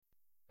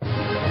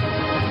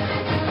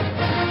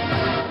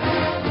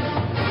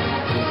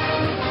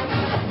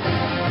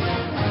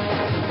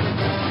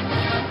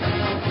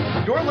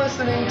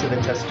listening to the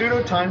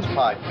Testudo Times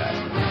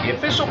Podcast, the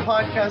official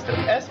podcast of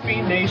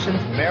SB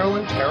Nation's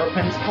Maryland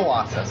Terrapins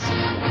Colossus.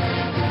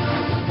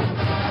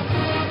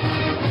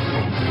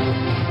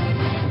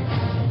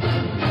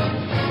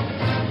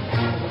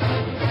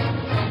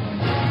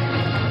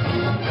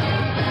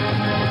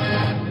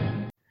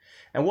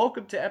 And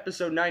welcome to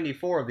episode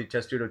 94 of the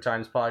Testudo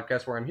Times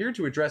Podcast, where I'm here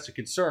to address a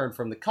concern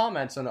from the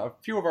comments on a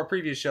few of our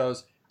previous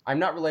shows. I'm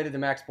not related to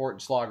Max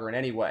Bortenschlager in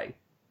any way.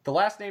 The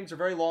last names are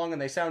very long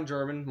and they sound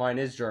German. Mine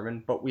is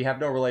German, but we have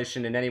no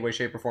relation in any way,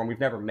 shape, or form. We've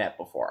never met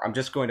before. I'm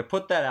just going to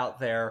put that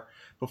out there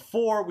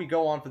before we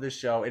go on for this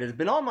show. It has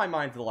been on my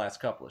mind for the last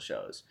couple of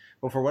shows,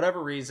 but for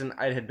whatever reason,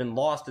 I had been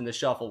lost in the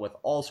shuffle with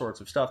all sorts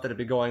of stuff that had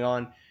been going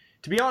on.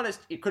 To be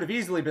honest, it could have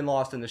easily been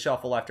lost in the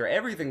shuffle after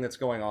everything that's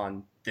going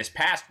on this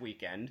past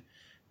weekend,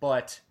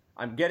 but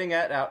I'm getting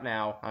it out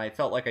now. I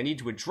felt like I need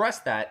to address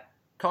that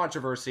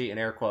controversy in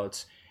air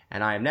quotes,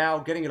 and I am now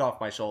getting it off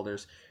my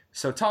shoulders.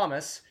 So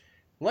Thomas,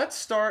 let's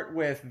start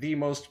with the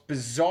most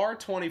bizarre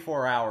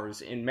 24 hours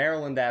in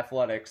Maryland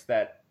athletics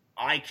that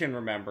I can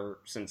remember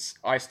since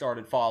I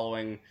started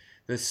following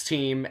this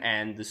team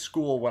and the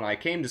school when I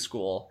came to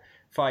school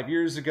 5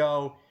 years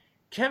ago.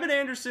 Kevin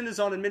Anderson is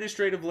on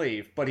administrative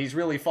leave, but he's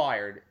really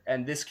fired,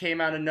 and this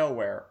came out of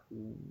nowhere.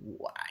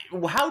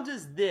 How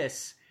does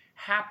this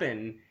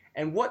happen,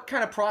 and what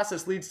kind of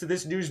process leads to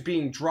this news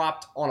being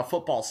dropped on a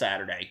football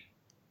Saturday?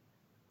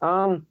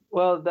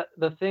 Well,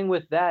 the thing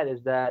with that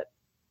is that,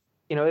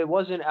 you know, it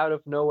wasn't out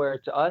of nowhere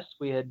to us.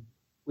 We had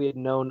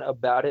known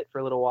about it for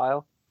a little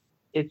while.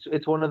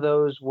 It's one of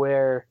those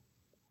where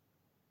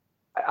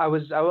I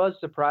was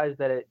surprised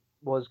that it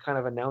was kind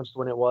of announced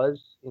when it was,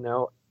 you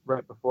know,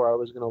 right before I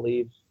was going to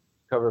leave to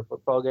cover a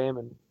football game,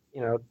 and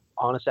you know,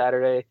 on a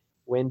Saturday,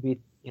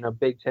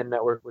 Big Ten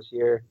Network was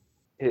here.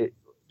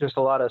 Just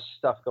a lot of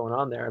stuff going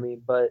on there. I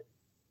mean, but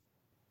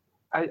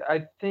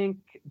I think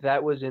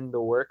that was in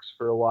the works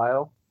for a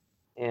while,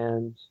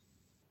 and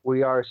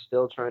we are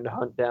still trying to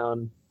hunt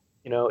down,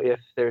 you know,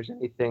 if there's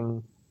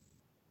anything,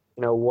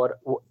 you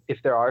know, if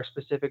there are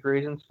specific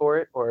reasons for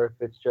it, or if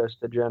it's just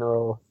a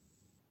general,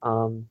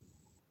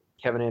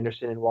 Kevin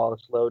Anderson and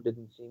Wallace Lowe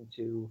didn't seem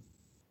to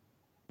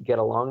get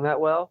along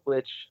that well,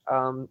 which,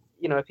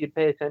 you know, if you'd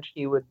pay attention,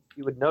 you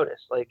would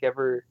notice,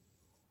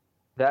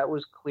 that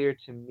was clear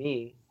to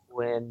me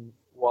when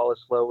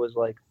Wallace Lowe was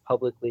like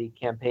publicly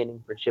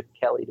campaigning for Chip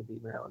Kelly to be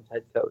Maryland's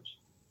head coach.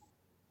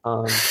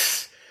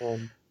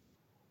 And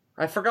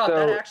I forgot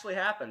that actually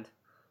happened.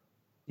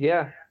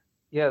 Yeah,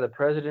 the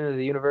president of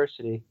the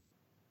university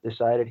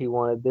decided he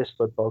wanted this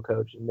football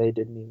coach, and they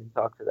didn't even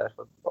talk to that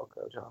football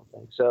coach, I don't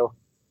think. So,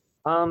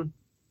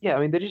 yeah, I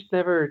mean,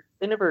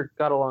 they never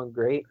got along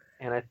great,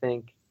 and I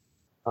think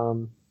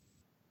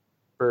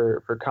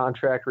for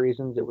contract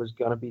reasons, it was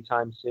going to be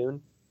time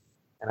soon,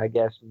 and I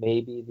guess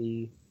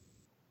maybe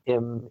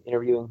him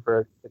interviewing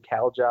for the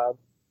Cal job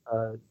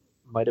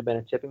might have been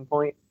a tipping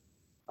point.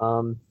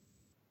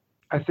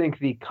 I think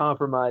the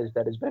compromise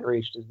that has been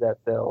reached is that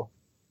they'll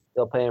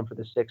pay him for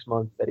the 6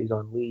 months that he's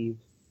on leave,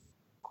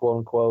 quote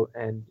unquote,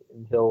 and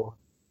he'll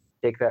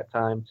take that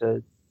time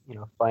to, you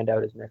know, find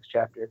out his next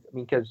chapter. I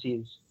mean, because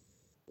he's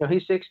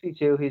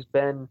 62. He's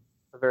been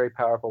a very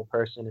powerful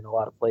person in a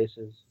lot of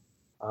places,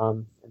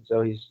 and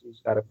so he's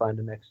got to find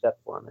the next step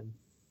for him.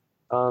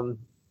 And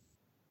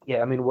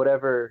yeah, I mean,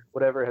 whatever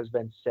has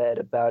been said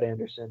about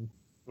Anderson,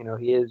 you know,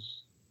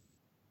 he's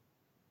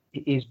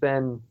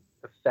been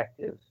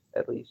effective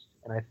at least,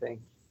 and I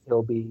think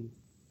he'll be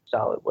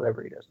solid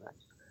whatever he does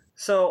next.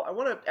 So I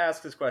want to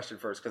ask this question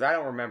first because I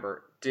don't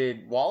remember.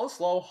 Did Wallace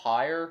Lowe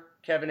hire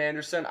Kevin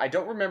Anderson? I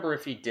don't remember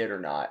if he did or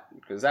not,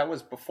 because that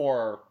was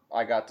before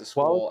I got to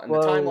school, and the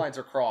timelines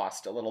are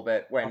crossed a little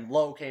bit when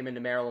Lowe came into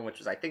Maryland, which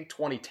was I think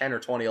 2010 or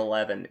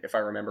 2011, if I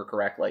remember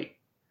correctly.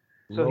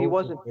 So he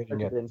wasn't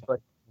president, but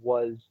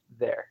was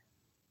there.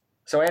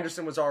 So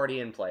Anderson was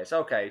already in place.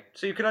 Okay,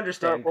 so you can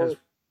understand because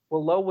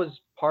Lowe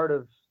was part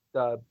of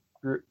the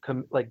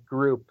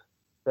group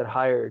that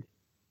hired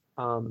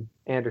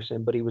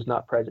Anderson, but he was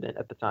not president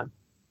at the time.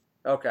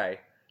 Okay,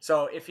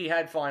 so if he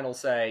had final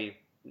say,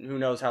 who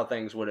knows how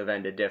things would have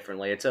ended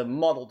differently. It's a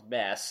muddled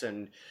mess,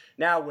 and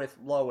now with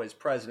Lowe as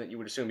president, you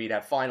would assume he'd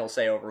have final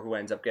say over who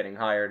ends up getting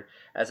hired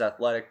as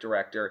athletic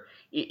director.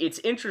 It's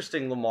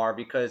interesting, Lamar,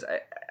 because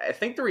I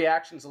think the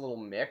reaction's a little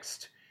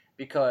mixed,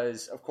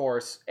 because, of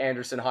course,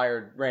 Anderson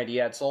hired Randy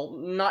Edsall,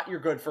 not your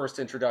good first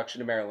introduction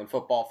to Maryland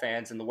football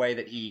fans, and the way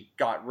that he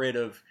got rid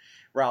of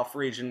Ralph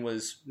Friedgen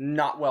was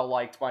not well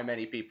liked by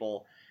many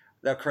people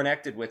that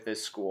connected with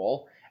this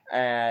school.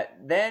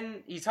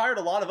 Then he's hired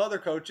a lot of other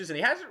coaches, and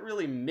he hasn't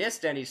really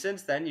missed any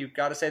since then. You've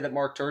got to say that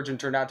Mark Turgeon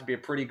turned out to be a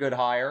pretty good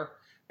hire.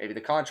 Maybe the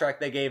contract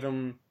they gave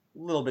him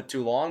a little bit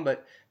too long,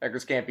 but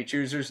beggars can't be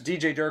choosers.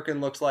 DJ Durkin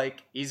looks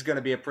like he's going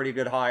to be a pretty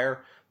good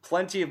hire.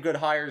 Plenty of good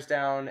hires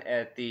down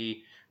at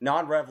the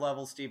non-rev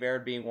level, Steve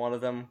Aird being one of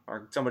them,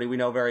 or somebody we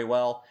know very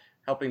well,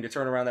 helping to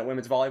turn around that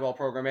women's volleyball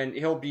program. And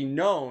he'll be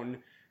known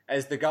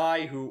as the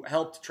guy who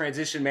helped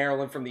transition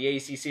Maryland from the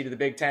ACC to the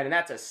Big Ten, and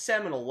that's a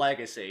seminal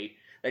legacy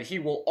that he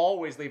will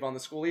always leave on the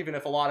school, even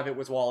if a lot of it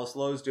was Wallace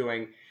Lowe's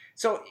doing.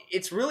 So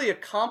it's really a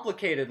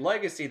complicated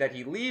legacy that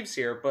he leaves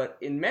here, but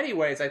in many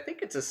ways, I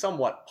think it's a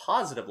somewhat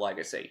positive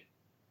legacy.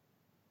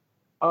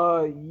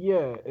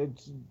 Yeah,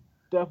 it's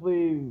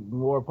definitely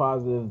more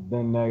positive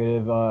than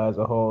negative as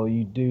a whole.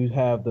 You do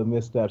have the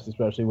missteps,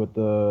 especially with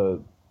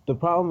the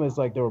problem is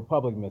like there were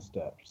public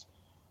missteps.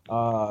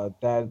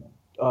 That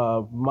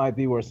might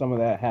be where some of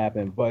that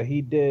happened, but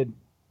he did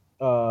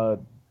uh,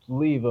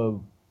 leave a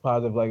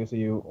positive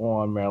legacy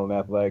on Maryland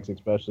athletics,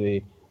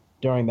 especially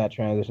during that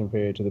transition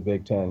period to the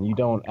Big Ten. You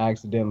don't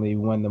accidentally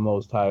win the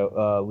most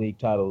league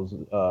titles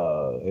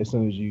as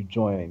soon as you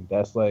join.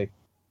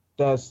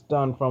 That's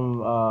done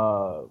from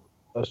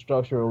a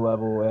structural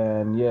level,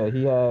 and yeah,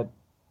 he had.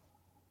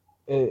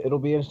 It'll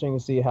be interesting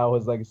to see how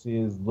his legacy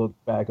is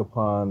looked back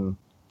upon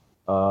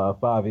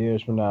 5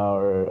 years from now,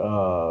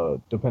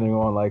 or depending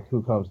on like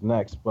who comes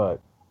next.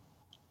 But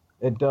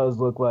it does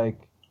look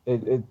like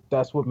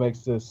that's what makes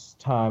this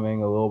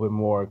timing a little bit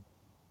more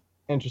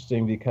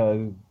interesting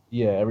because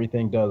yeah,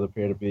 everything does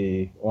appear to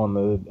be on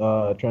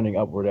the trending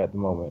upward at the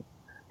moment.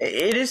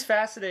 It is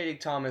fascinating,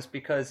 Thomas,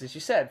 because as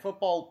you said,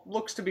 football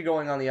looks to be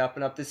going on the up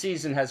and up. The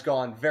season has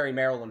gone very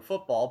Maryland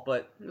football,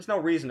 but there's no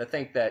reason to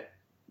think that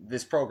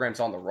this program's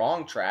on the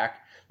wrong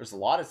track. There's a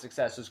lot of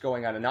successes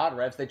going on in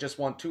Odd-Revs. They just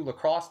won 2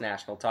 lacrosse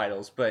national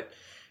titles, but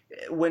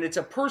when it's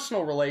a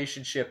personal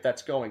relationship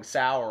that's going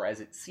sour, as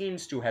it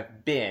seems to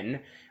have been,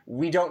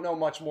 we don't know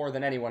much more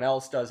than anyone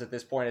else does at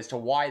this point as to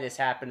why this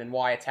happened and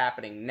why it's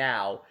happening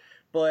now.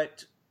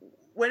 But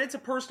when it's a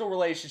personal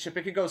relationship,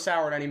 it could go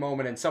sour at any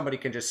moment and somebody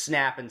can just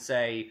snap and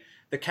say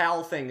the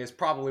Cal thing is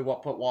probably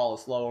what put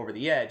Wallace Lowe over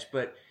the edge.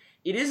 But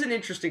it is an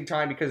interesting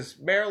time because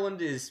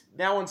Maryland is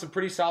now on some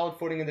pretty solid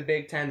footing in the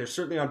Big Ten. They're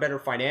certainly on better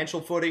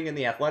financial footing in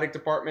the athletic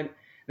department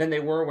than they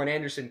were when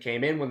Anderson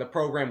came in, when the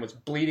program was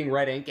bleeding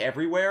red ink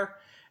everywhere.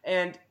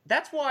 And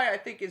that's why I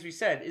think, as we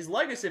said, his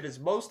legacy is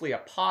mostly a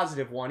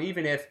positive one,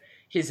 even if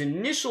his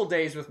initial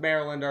days with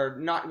Maryland are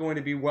not going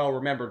to be well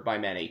remembered by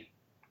many.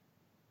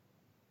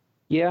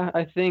 Yeah,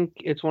 I think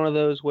it's one of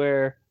those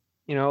where,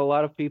 a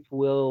lot of people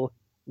will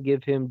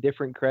give him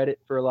different credit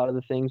for a lot of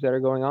the things that are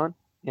going on.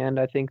 And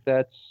I think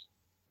that's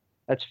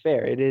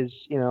fair. It is,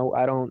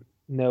 I don't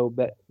know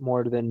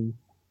more than,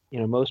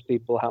 most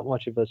people how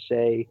much of a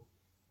say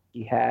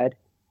he had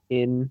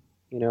in,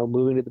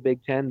 moving to the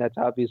Big Ten. That's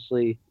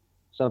obviously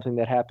something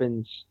that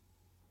happens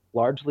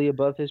largely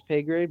above his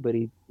pay grade, but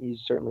he's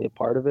certainly a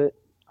part of it.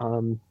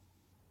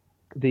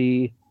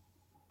 The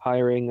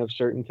hiring of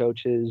certain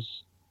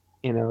coaches,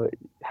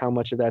 how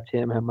much of that's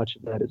him, how much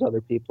of that is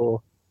other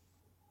people.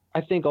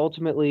 I think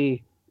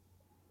ultimately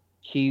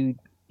he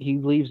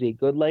leaves a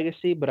good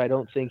legacy, but I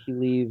don't think he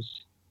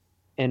leaves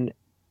an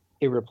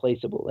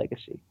irreplaceable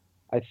legacy.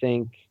 I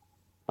think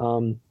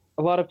a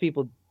lot of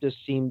people just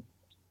seem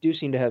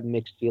to have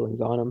mixed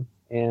feelings on him,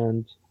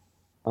 and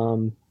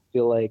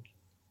feel like,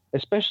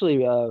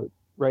 especially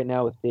right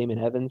now with Damon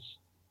Evans,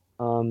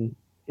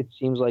 it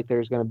seems like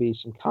there's going to be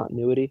some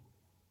continuity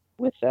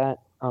with that,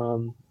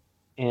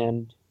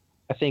 and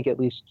I think at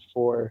least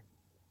for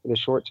the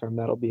short term,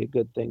 that'll be a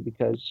good thing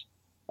because,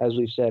 as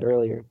we've said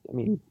earlier, I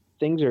mean,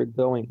 things are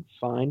going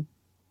fine.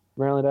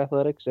 Maryland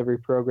athletics, every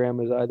program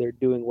is either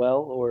doing well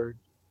or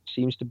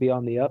seems to be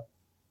on the up.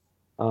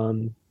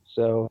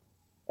 So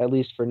at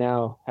least for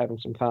now, having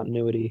some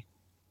continuity,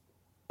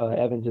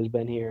 Evans has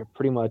been here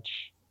pretty much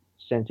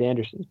since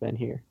Anderson's been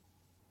here.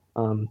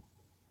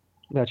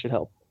 That should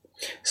help.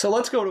 So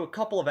let's go to a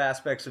couple of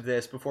aspects of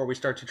this before we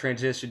start to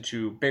transition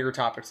to bigger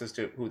topics as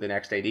to who the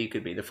next AD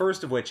could be. The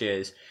first of which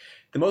is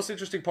the most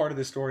interesting part of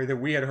the story that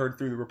we had heard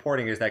through the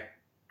reporting is that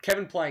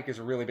Kevin Plank is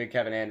a really big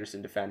Kevin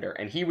Anderson defender,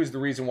 and he was the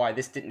reason why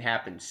this didn't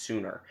happen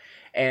sooner.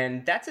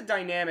 And that's a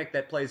dynamic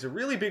that plays a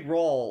really big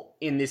role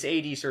in this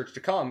AD search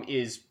to come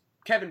is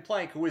Kevin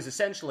Plank, who is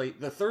essentially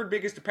the third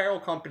biggest apparel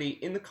company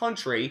in the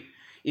country,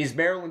 is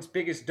Maryland's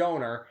biggest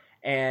donor.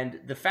 And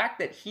the fact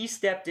that he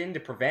stepped in to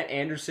prevent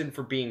Anderson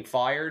from being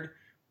fired,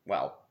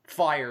 well,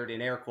 fired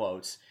in air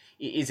quotes,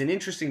 is an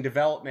interesting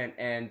development,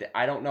 and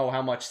I don't know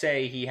how much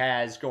say he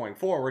has going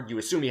forward. You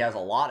assume he has a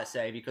lot of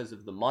say because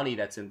of the money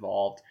that's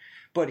involved.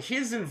 But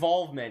his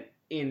involvement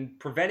in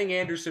preventing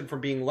Anderson from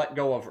being let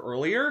go of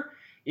earlier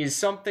is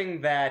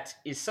something that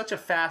is such a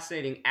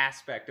fascinating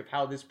aspect of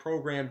how this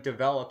program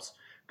develops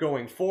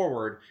going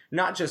forward,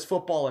 not just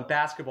football and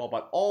basketball,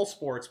 but all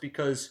sports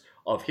because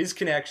of his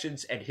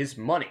connections and his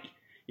money.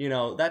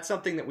 That's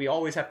something that we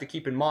always have to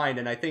keep in mind,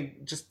 and I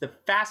think just the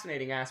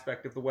fascinating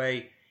aspect of the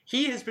way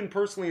he has been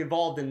personally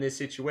involved in this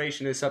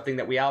situation is something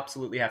that we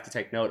absolutely have to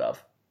take note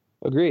of.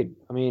 Agreed.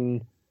 I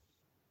mean,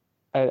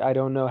 I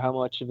don't know how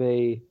much of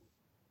a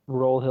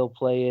role he'll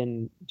play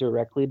in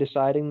directly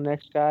deciding the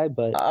next guy,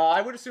 but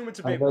I would assume it's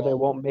a big role. They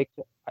won't make.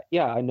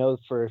 I know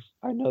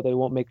they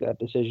won't make that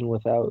decision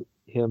without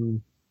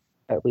him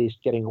at least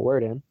getting a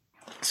word in.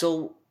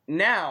 So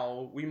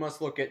Now we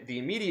must look at the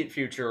immediate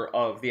future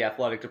of the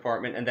athletic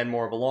department and then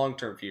more of a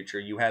long-term future.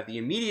 You have the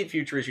immediate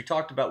future, as you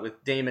talked about,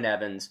 with Damon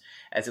Evans,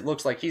 as it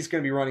looks like he's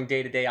going to be running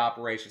day-to-day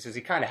operations, as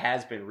he kind of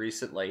has been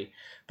recently.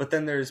 But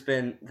then there's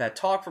been that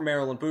talk from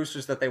Maryland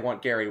boosters that they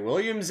want Gary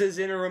Williams as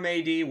interim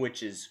AD,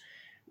 which is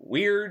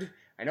weird.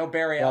 I know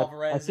Barry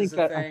Alvarez is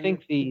a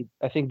thing.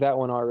 I think that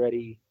one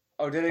already.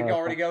 Oh, did it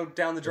already go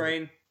down the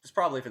drain? It's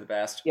probably for the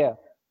best. Yeah.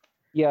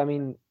 I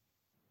mean,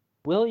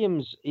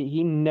 Williams,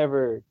 he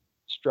never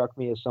struck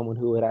me as someone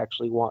who would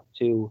actually want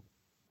to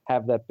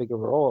have that big of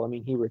a role. I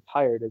mean, he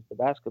retired as the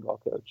basketball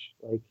coach.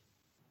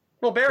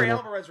 Well, Barry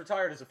Alvarez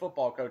retired as a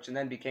football coach and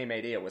then became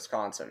AD at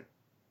Wisconsin.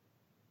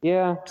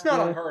 Yeah, it's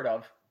not unheard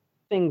of.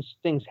 Things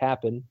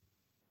happen,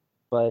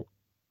 but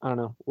I don't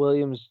know.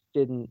 Williams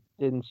didn't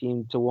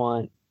seem to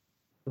want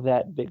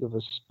that big of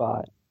a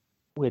spot,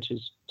 which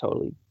is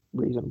totally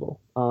reasonable.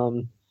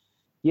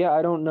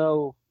 I don't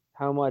know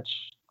how much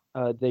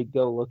they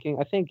go looking.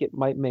 I think it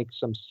might make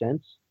some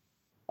sense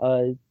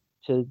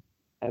to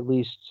at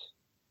least.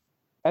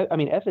 I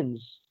mean,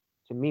 Evans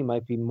to me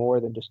might be more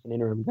than just an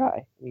interim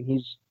guy. I mean,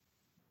 he's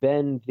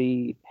been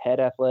the head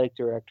athletic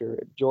director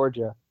at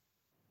Georgia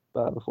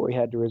before he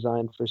had to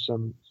resign for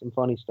some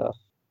funny stuff.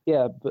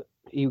 Yeah, but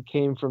he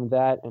came from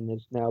that and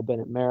has now been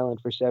at Maryland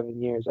for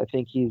 7 years. I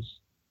think he's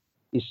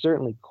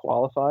certainly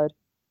qualified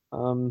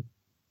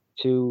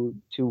to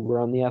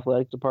run the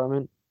athletic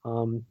department.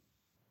 I'm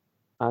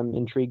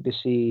intrigued to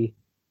see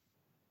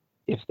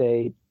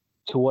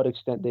to what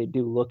extent they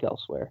do look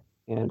elsewhere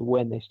and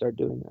when they start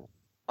doing that.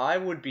 I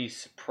would be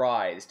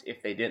surprised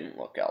if they didn't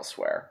look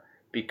elsewhere,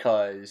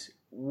 because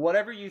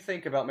whatever you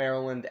think about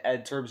Maryland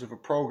in terms of a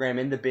program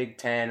in the Big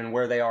Ten and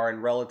where they are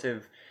in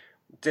relative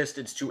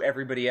distance to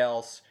everybody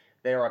else,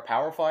 they are a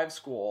Power 5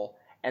 school,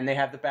 and they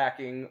have the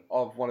backing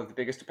of one of the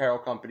biggest apparel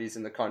companies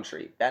in the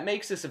country. That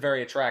makes this a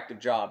very attractive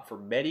job for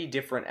many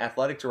different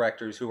athletic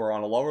directors who are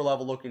on a lower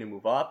level looking to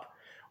move up,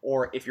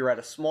 or if you're at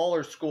a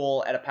smaller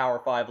school at a Power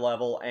 5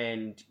 level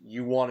and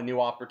you want a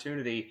new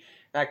opportunity,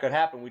 that could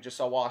happen. We just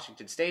saw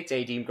Washington State's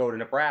A-team go to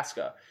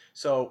Nebraska.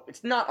 So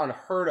it's not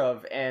unheard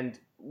of, and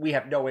we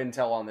have no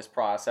intel on this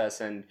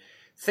process, and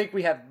think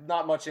we have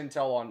not much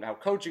intel on how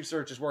coaching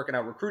searches work and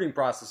how recruiting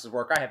processes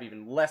work. I have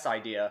even less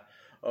idea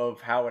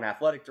of how an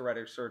athletic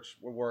director search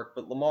will work.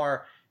 But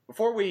Lamar,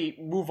 before we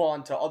move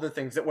on to other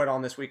things that went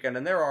on this weekend,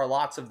 and there are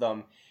lots of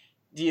them,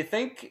 do you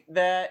think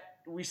that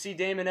we see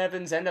Damon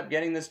Evans end up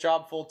getting this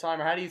job full-time,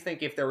 or how do you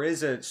think if there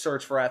is a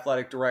search for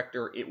athletic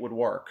director, it would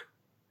work?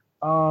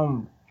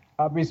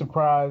 I'd be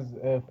surprised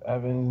if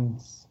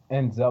Evans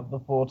ends up the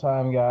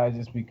full-time guy,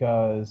 just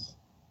because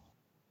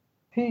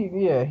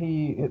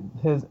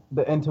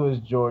the end to his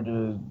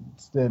Georgia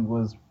stint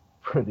was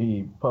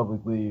pretty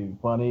publicly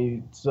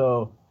funny.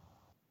 So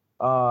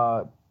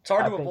it's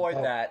hard to avoid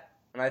that,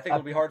 and I think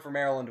it'll be hard for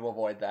Maryland to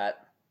avoid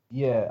that.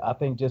 Yeah, I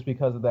think just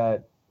because of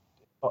that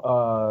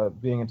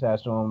being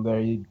attached to him,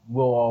 they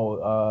will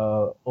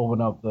all open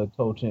up the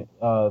coaching,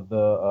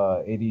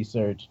 the AD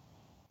search.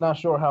 Not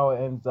sure how it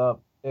ends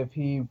up. If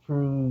he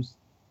proves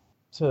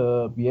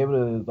to be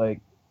able to,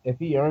 if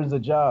he earns the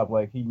job,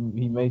 he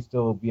may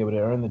still be able to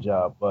earn the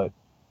job, but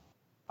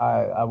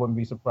I wouldn't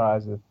be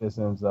surprised if this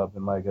ends up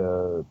in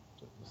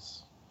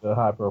a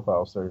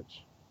high-profile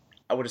search.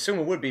 I would assume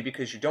it would be,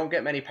 because you don't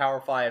get many Power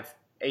 5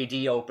 AD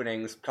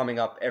openings coming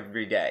up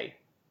every day.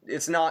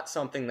 It's not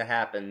something that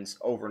happens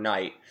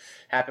overnight.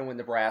 Happened with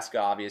Nebraska,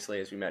 obviously,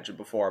 as we mentioned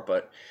before,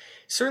 but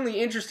certainly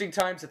interesting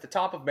times at the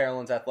top of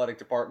Maryland's athletic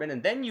department,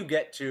 and then you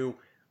get to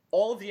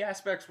all of the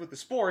aspects with the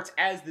sports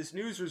as this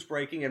news was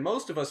breaking, and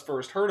most of us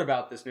first heard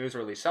about this news,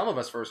 or at least some of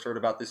us first heard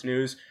about this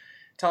news,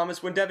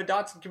 Thomas, when Devon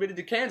Dotson committed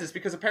to Kansas,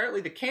 because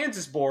apparently the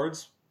Kansas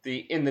boards, the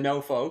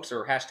in-the-know folks,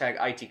 or hashtag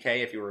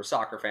ITK, if you were a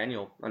soccer fan,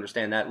 you'll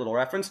understand that little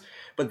reference,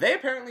 but they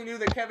apparently knew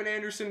that Kevin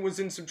Anderson was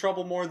in some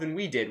trouble more than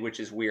we did, which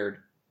is weird.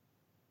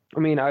 I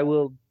mean, I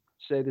will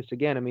say this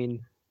again. I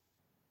mean,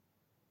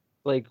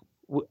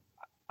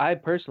 I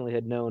personally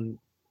had known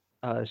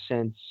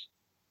since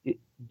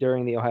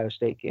during the Ohio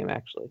State game,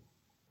 actually,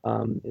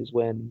 is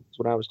when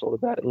I was told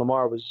about it. And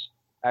Lamar was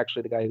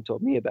actually the guy who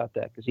told me about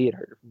that, because he had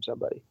heard it from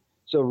somebody.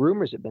 So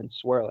rumors had been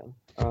swirling.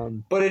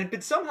 But it had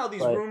been somehow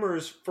these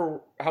rumors,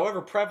 for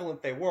however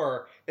prevalent they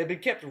were, they'd been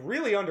kept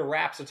really under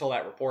wraps until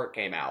that report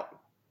came out,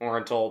 or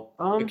until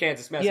the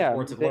Kansas message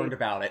boards had learned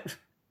about it.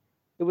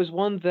 It was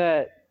one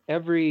that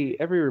every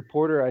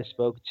reporter I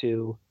spoke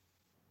to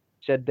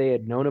said they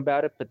had known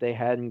about it, but they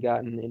hadn't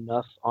gotten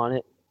enough on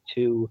it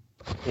to,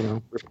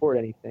 report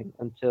anything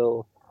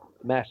until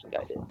the Masson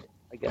guy did,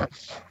 I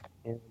guess.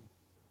 And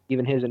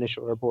even his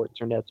initial report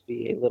turned out to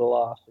be a little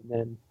off. And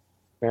then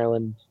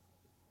Maryland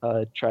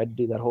tried to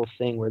do that whole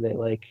thing where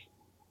they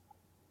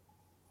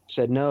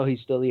said, no,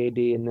 he's still the AD.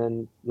 And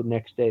then the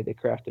next day they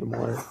crafted a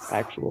more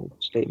actual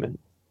statement.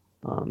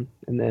 And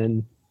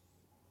then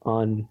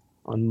on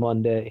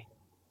Monday,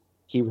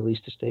 he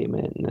released a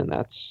statement, and then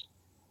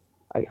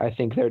I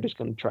think they're just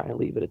going to try and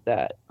leave it at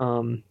that.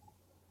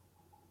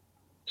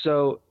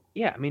 So,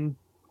 yeah, I mean,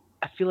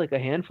 I feel like a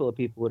handful of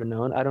people would have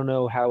known. I don't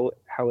know how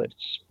it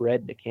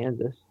spread to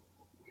Kansas.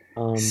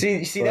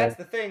 See, that's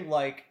the thing.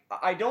 Like,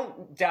 I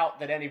don't doubt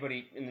that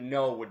anybody in the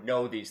know would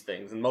know these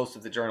things, and most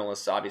of the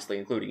journalists, obviously,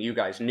 including you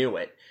guys, knew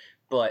it.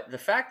 But the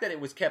fact that it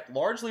was kept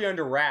largely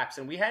under wraps,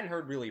 and we hadn't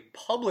heard really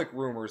public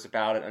rumors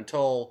about it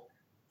until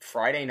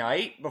Friday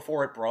night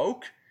before it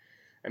broke.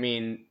 I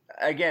mean,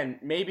 again,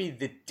 maybe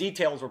the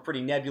details were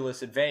pretty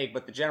nebulous and vague,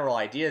 but the general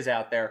ideas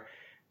out there.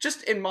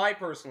 Just in my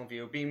personal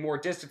view, being more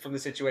distant from the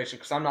situation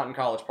because I'm not in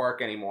College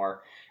Park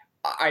anymore,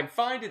 I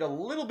find it a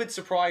little bit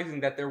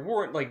surprising that there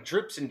weren't like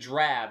drips and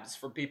drabs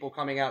from people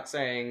coming out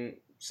saying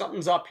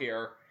something's up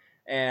here.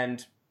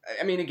 And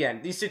I mean, again,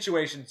 these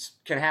situations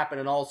can happen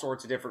in all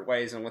sorts of different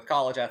ways. And with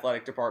college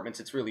athletic departments,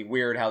 it's really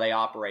weird how they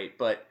operate.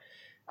 But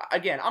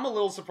again, I'm a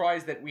little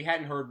surprised that we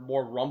hadn't heard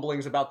more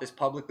rumblings about this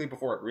publicly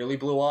before it really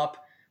blew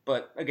up.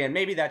 But again,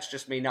 maybe that's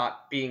just me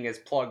not being as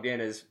plugged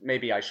in as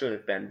maybe I should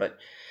have been. But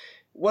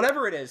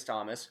whatever it is,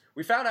 Thomas,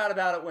 we found out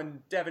about it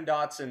when Devon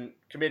Dotson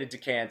committed to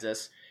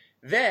Kansas.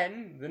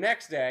 Then, the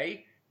next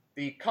day,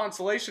 the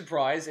consolation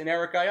prize in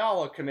Eric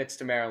Ayala commits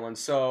to Maryland.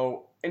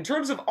 So, in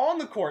terms of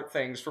on-the-court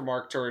things for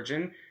Mark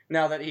Turgeon,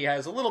 now that he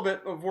has a little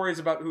bit of worries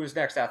about who his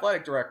next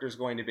athletic director is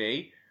going to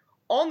be,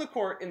 on the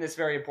court in this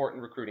very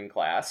important recruiting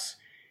class,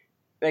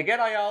 they get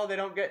Ayala, they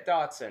don't get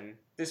Dotson.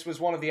 This was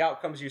one of the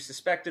outcomes you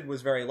suspected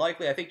was very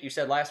likely. I think you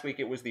said last week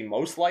it was the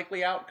most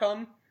likely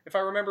outcome, if I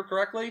remember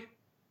correctly.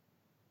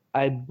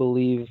 I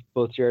believe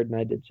both Jared and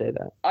I did say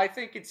that. I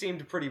think it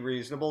seemed pretty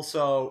reasonable,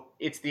 so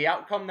it's the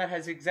outcome that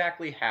has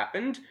exactly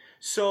happened.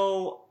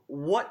 So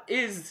what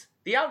is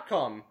the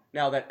outcome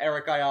now that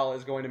Eric Ayala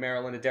is going to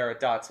Maryland and Derek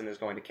Dotson is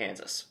going to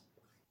Kansas?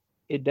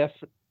 I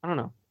don't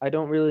know. I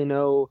don't really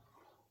know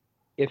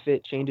if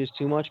it changes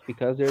too much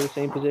because they're the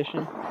same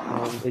position.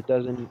 It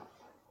doesn't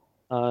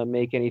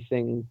make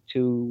anything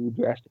too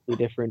drastically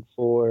different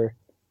for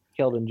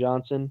Keldon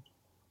Johnson,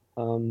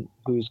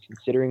 who's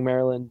considering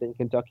Maryland and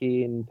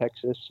Kentucky and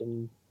Texas,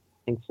 and I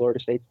think Florida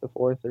State's the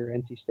fourth, or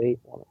NC State,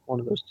 one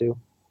of those two.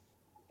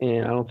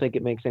 And I don't think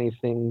it makes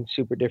anything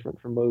super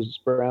different from Moses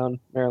Brown.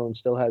 Maryland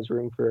still has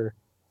room for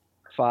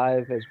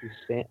 5 as we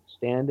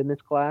stand in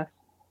this class.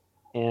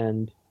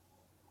 And,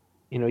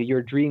 you know,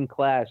 your dream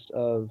class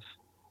of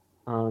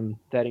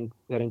that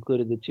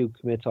included the 2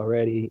 commits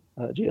already,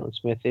 Jalen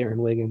Smith,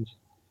 Aaron Wiggins,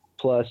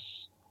 plus,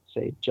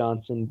 say,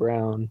 Johnson,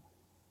 Brown,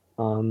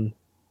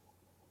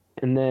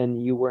 and then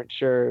you weren't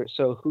sure.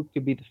 So who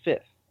could be the 5th?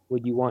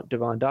 Would you want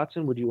Devon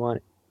Dotson? Would you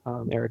want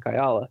Eric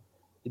Ayala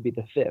to be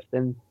the 5th?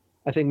 And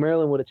I think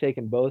Maryland would have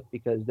taken both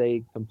because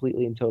they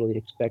completely and totally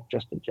expect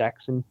Justin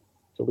Jackson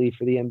to leave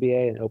for the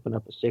NBA and open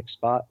up a 6th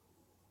spot.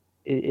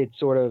 It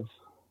sort of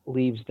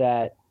leaves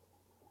that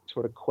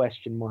sort of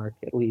question mark,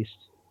 at least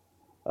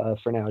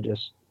for now.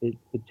 Just it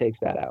takes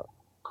that out.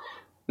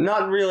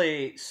 Not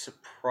really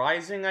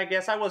surprising, I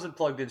guess. I wasn't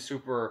plugged in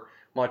super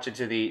much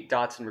into the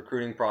Dotson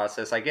recruiting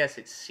process. I guess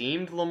it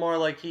seemed, Lamar,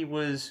 like he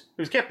was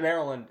kept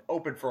Maryland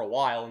open for a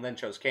while and then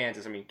chose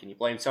Kansas. I mean, can you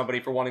blame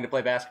somebody for wanting to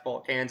play basketball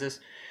at Kansas?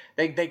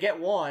 They get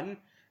one,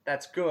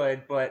 that's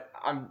good, but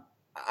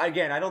I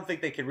don't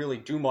think they can really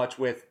do much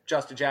with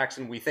Justin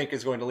Jackson, we think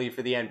is going to leave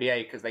for the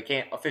NBA, because they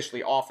can't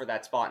officially offer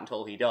that spot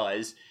until he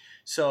does.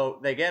 So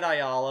they get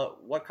Ayala.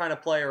 What kind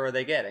of player are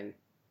they getting?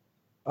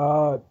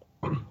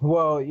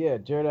 Well, yeah,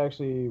 Jared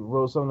actually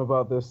wrote something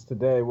about this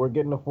today. We're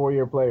getting a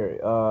 4-year player.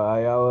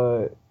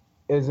 Ayala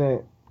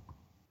isn't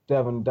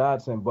Devon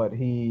Dotson, but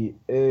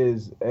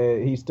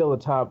he's still a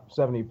top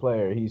 70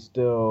 player. He's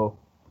still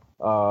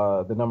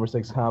the number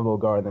 6 combo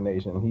guard in the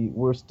nation.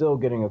 We're still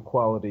getting a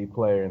quality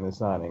player in the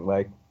signing.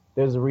 Like,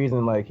 there's a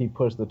reason like he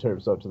pushed the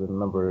Terps up to the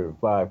number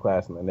 5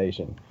 class in the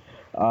nation.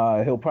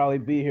 He'll probably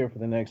be here for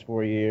the next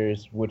 4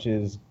 years, which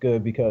is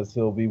good because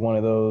he'll be one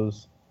of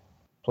those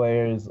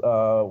players,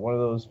 one of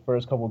those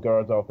first couple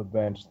guards off the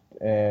bench.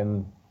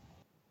 And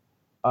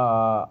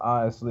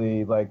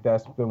honestly, like,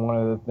 that's been one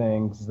of the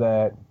things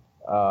that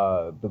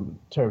the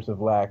Terps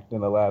have lacked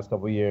in the last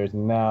couple of years.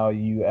 Now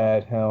you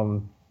add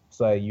him, it's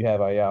like you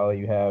have Ayala,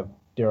 you have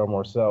Daryl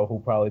Morcell,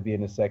 who'll probably be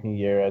in his 2nd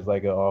year as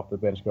like an off the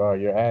bench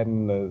guard. You're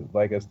adding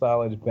a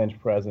solid bench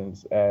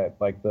presence in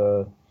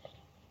the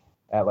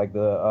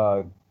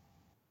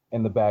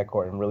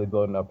backcourt and really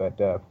building up that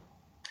depth.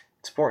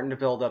 It's important to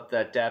build up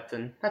that depth,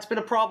 and that's been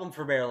a problem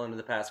for Maryland in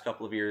the past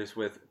couple of years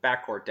with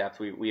backcourt depth.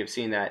 We have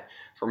seen that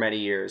for many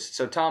years.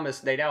 So,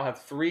 Thomas, they now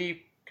have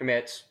 3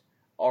 commits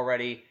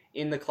already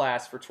in the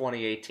class for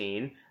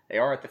 2018. They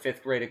are at the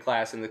 5th graded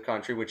class in the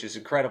country, which is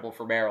incredible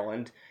for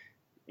Maryland.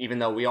 Even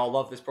though we all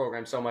love this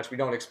program so much, we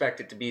don't expect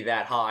it to be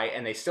that high,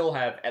 and they still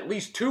have at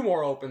least 2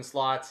 more open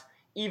slots,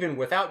 even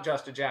without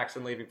Justin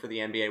Jackson leaving for the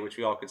NBA, which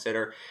we all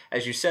consider.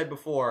 As you said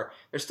before,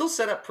 they're still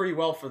set up pretty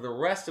well for the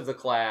rest of the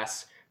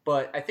class,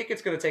 but I think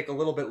it's going to take a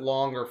little bit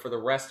longer for the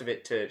rest of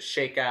it to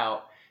shake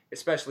out,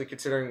 especially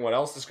considering what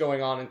else is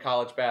going on in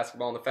college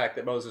basketball and the fact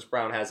that Moses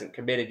Brown hasn't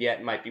committed yet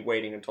and might be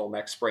waiting until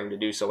next spring to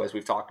do so, as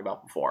we've talked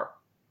about before.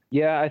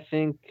 Yeah, I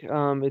think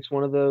it's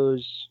one of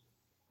those.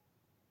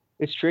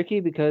 It's tricky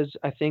because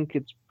I think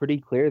it's pretty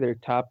clear their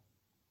top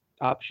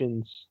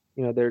options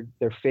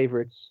their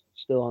favorites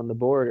still on the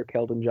board are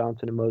Keldon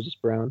Johnson and Moses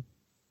Brown,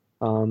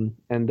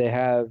 and they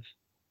have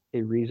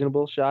a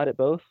reasonable shot at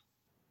both.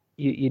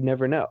 You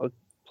never know.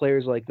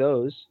 Players like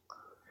those,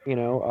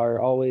 are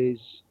always,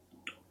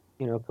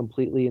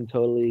 completely and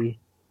totally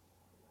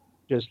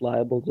just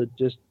liable to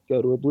just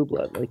go to a blue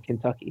blood like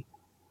Kentucky,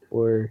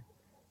 or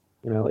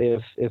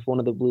if one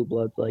of the blue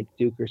bloods like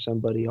Duke or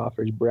somebody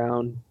offers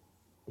Brown,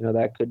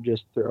 that could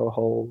just throw a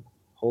whole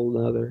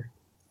another,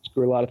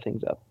 screw a lot of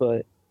things up.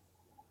 But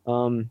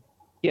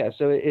yeah,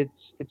 so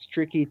it's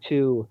tricky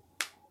to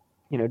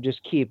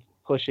just keep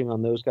pushing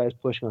on those guys,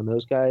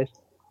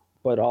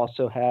 but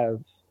also have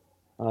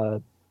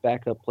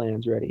backup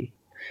plans ready.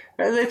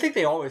 I think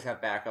they always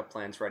have backup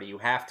plans ready. You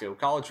have to.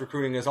 College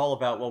recruiting is all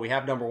about, well, we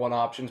have number one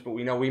options, but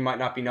we know we might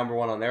not be number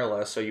one on their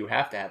list, so you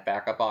have to have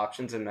backup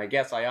options. And I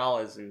guess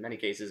Ayala is, in many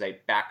cases, a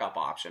backup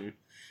option.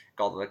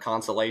 Called it a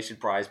consolation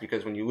prize,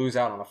 because when you lose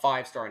out on a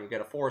 5-star and you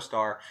get a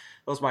 4-star,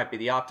 those might be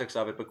the optics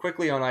of it. But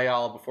quickly on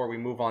Ayala, before we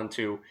move on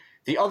to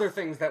the other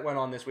things that went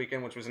on this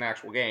weekend, which was an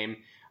actual game.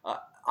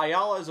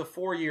 Ayala is a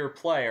 4-year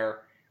player.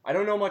 I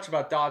don't know much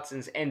about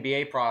Dotson's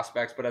NBA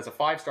prospects, but as a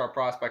 5-star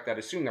prospect, I'd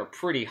assume they're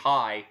pretty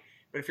high.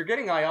 But if you're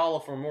getting Ayala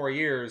for more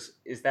years,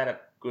 is that a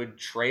good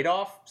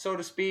trade-off, so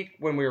to speak,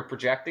 when we were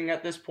projecting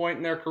at this point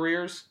in their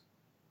careers?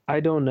 I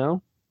don't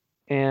know.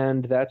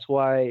 And that's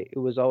why it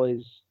was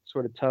always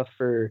sort of tough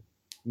for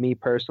me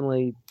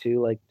personally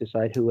to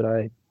decide who would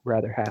I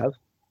rather have.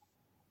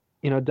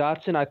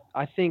 Dotson,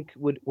 I think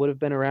would have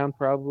been around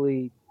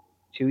probably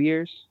 2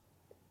 years,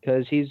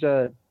 because he's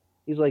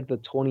like the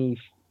 25th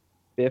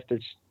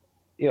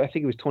or I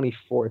think he was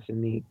 24th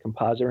in the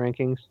composite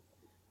rankings.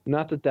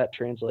 Not that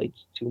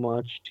translates too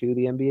much to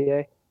the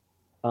NBA.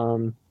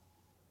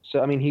 So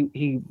I mean,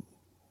 he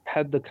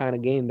had the kind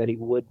of game that he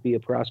would be a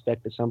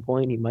prospect at some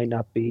point. He might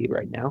not be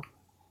right now.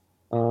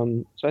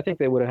 So I think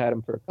they would have had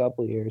him for a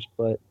couple of years,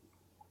 but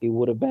he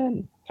would have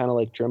been kind of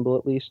like Trimble,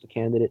 at least a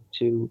candidate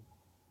to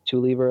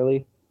leave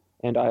early.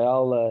 And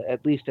Ayala,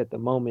 at least at the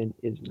moment,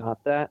 is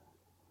not that.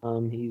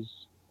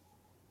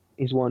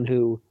 He's one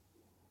who,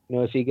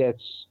 if he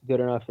gets good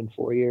enough in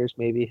 4 years,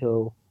 maybe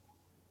he'll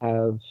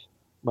have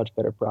much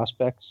better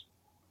prospects.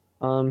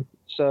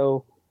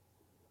 So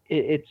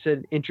it's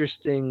an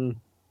interesting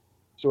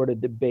sort of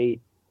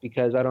debate,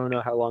 because I don't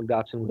know how long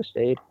Dotson would have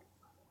stayed.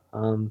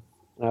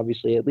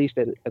 Obviously, at least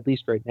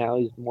right now,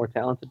 he's the more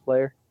talented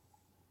player.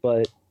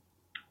 But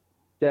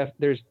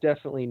there's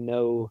definitely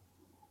no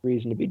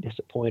reason to be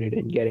disappointed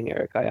in getting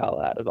Eric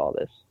Ayala out of all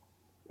this.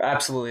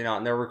 Absolutely not.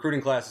 And their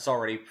recruiting class is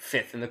already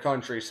 5th in the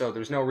country, so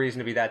there's no reason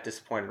to be that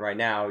disappointed right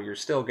now. You're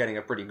still getting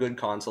a pretty good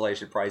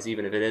consolation prize,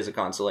 even if it is a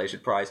consolation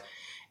prize.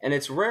 And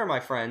it's rare, my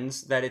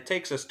friends, that it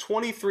takes us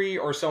 23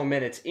 or so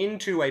minutes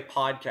into a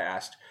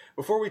podcast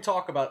before we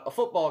talk about a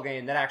football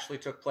game that actually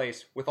took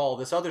place with all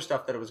this other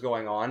stuff that was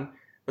going on.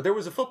 But there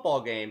was a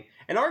football game,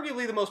 and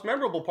arguably the most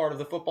memorable part of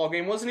the football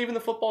game wasn't even the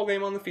football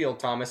game on the field,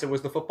 Thomas. It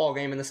was the football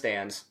game in the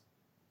stands.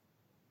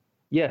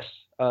 Yes,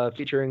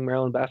 featuring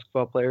Maryland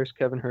basketball players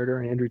Kevin Herter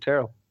and Andrew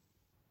Terrell.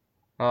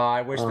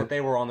 I wish that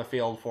they were on the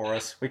field for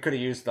us. We could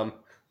have used them.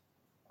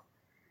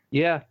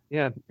 Yeah.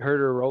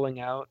 Herter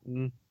rolling out,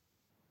 and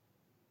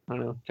I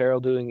don't know, Terrell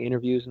doing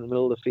interviews in the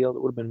middle of the field.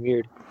 It would have been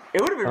weird.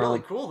 It would have been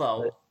really cool,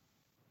 though.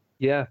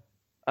 Yeah.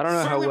 I don't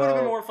know Certainly how well. Would have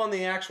been more fun than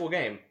the actual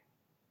game.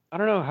 I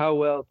don't know how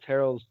well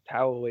Terrell's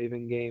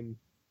towel-waving game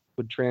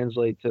would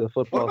translate to the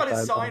football side. What about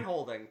his sign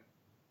holding?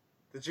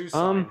 The juice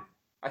sign.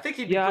 I think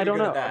he'd be pretty good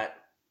at that.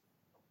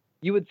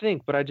 You would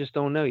think, but I just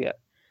don't know yet.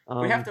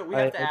 We have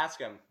to ask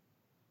him.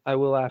 I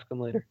will ask him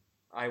later.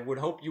 I would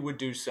hope you would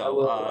do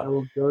so. I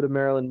will go to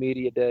Maryland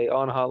Media Day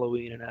on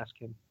Halloween and ask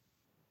him.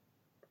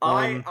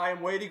 I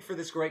am waiting for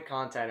this great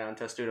content on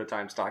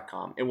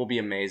TestudoTimes.com. It will be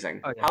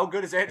amazing. Oh, yeah. How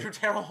good is Andrew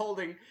Terrell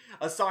holding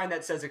a sign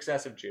that says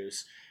excessive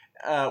juice?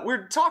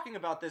 We're talking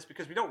about this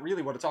because we don't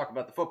really want to talk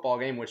about the football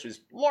game, which was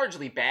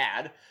largely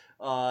bad.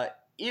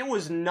 It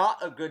was not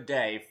a good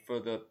day for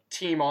the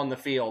team on the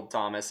field,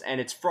 Thomas, and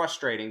it's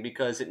frustrating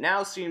because it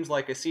now seems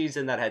like a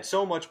season that had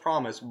so much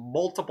promise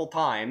multiple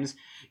times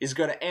is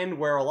going to end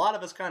where a lot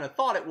of us kind of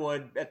thought it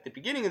would at the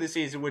beginning of the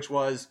season, which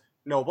was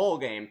no bowl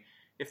game.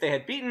 If they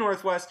had beaten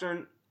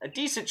Northwestern, a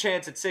decent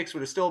chance at 6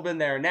 would have still been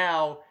there.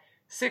 Now,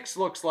 6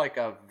 looks like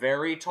a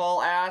very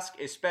tall ask,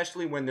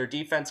 especially when their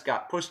defense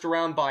got pushed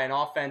around by an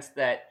offense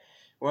that,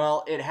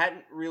 well, it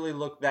hadn't really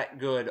looked that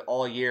good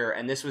all year,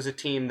 and this was a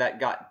team that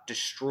got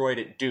destroyed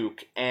at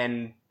Duke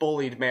and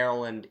bullied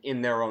Maryland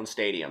in their own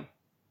stadium.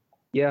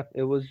 Yeah,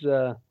 it was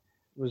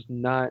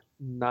not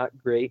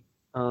great.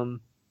 The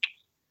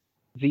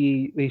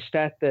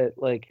stat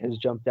that has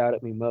jumped out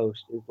at me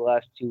most is the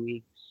last 2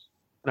 weeks,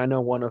 and I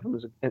know one of them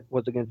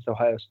was against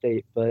Ohio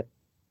State, but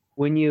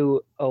when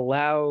you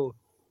allow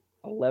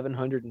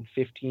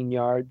 1,115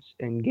 yards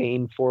and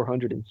gain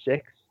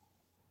 406,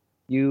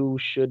 you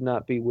should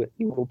not be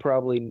you will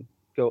probably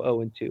go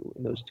 0-2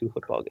 in those 2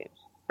 football games.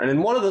 And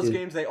in one of those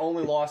games, they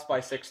only lost by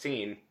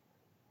 16.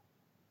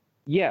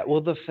 Yeah,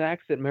 well, the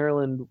fact that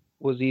Maryland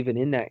was even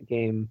in that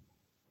game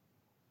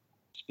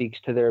speaks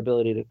to their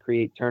ability to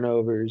create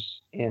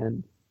turnovers,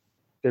 and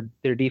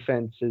their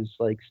defense is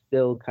like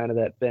still kind of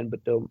that bend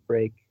but don't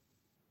break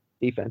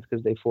defense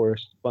because they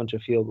forced a bunch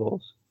of field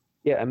goals.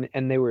 Yeah,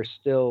 and they were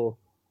still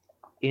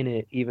in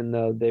it even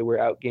though they were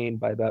outgained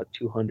by about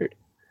 200.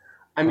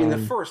 I mean, the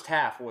first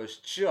half was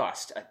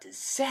just a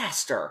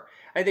disaster.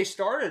 They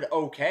started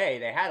okay.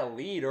 They had a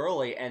lead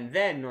early, and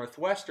then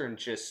Northwestern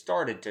just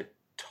started to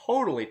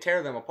totally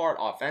tear them apart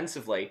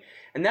offensively.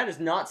 And that is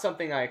not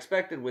something I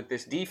expected with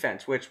this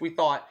defense, which we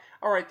thought,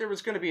 all right, there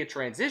was going to be a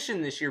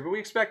transition this year, but we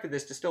expected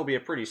this to still be a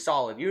pretty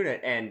solid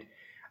unit. And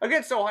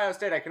against Ohio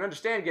State, I can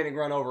understand getting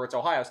run over. It's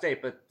Ohio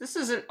State, but this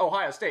isn't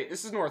Ohio State.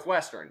 This is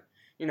Northwestern.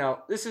 You know,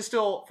 this is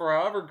still, for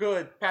however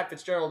good Pat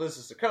Fitzgerald is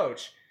as a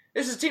coach,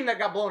 this is a team that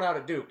got blown out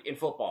at Duke in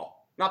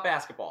football, not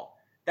basketball.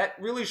 That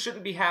really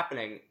shouldn't be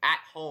happening at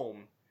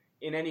home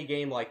in any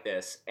game like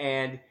this.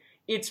 And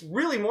it's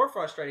really more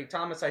frustrating,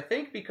 Thomas, I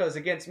think, because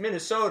against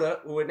Minnesota,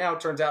 who it now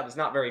turns out is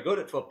not very good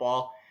at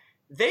football,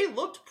 they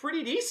looked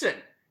pretty decent.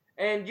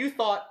 And you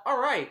thought, all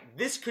right,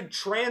 this could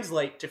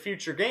translate to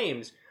future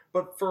games.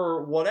 But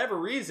for whatever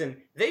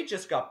reason, they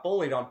just got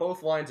bullied on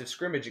both lines of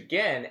scrimmage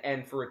again.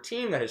 And for a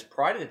team that has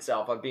prided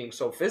itself on being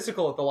so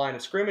physical at the line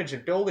of scrimmage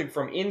and building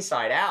from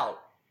inside out,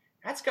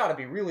 that's got to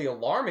be really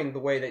alarming the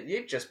way that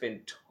they've just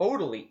been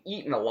totally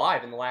eaten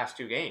alive in the last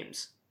two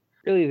games.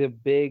 Really, the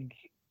big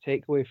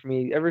takeaway for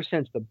me ever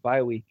since the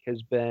bye week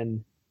has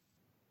been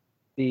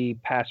the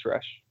pass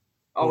rush.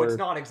 Oh, it's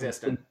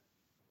non-existent.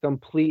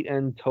 Complete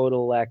and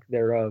total lack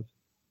thereof.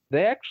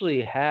 They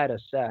actually had a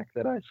sack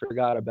that I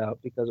forgot about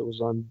because it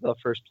was on the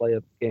first play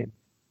of the game.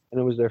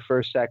 And it was their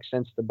first sack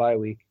since the bye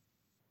week.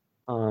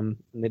 And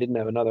they didn't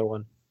have another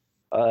one.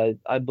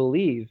 I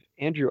believe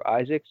Andrew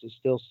Isaacs is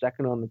still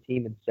second on the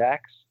team in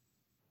sacks.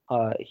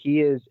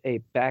 He is a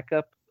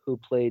backup who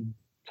played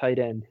tight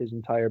end his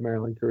entire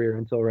Maryland career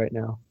until right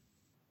now.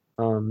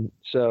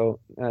 So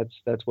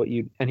that's what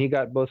and he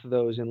got both of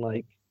those in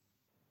like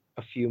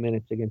a few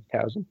minutes against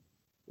Towson.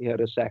 He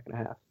had a sack and a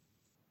half.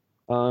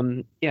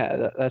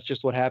 That's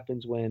just what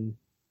happens when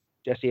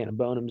Jesse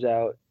Annabonum's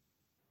out.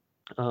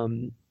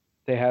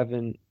 They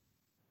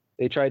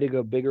tried to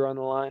go bigger on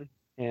the line,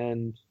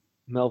 and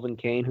Melvin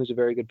Kane, who's a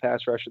very good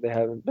pass rusher, they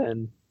haven't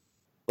been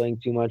playing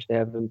too much. They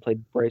haven't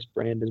played Bryce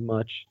Brand as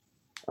much.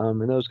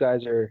 And those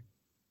guys are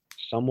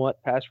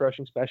somewhat pass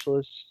rushing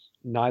specialists.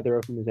 Neither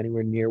of them is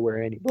anywhere near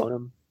where Andy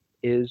Bonham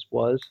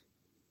was.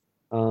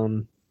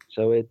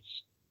 So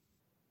it's,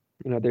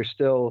 they're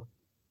still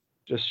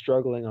just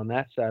struggling on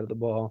that side of the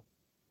ball.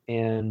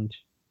 And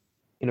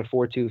in a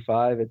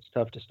 4-2-5, it's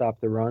tough to stop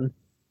the run,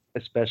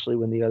 especially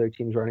when the other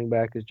team's running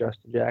back is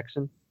Justin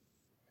Jackson.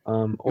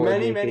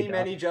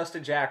 Many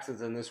Justin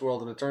Jacksons in this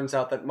world, and it turns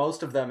out that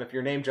most of them, if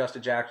you're named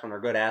Justin Jackson, are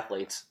good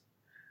athletes.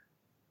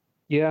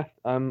 Yeah,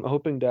 I'm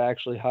hoping to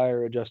actually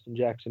hire a Justin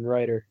Jackson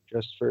writer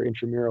just for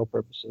intramural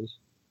purposes.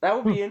 That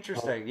would be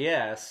interesting,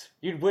 yes.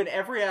 You'd win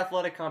every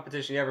athletic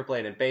competition you ever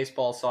played in.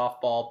 Baseball,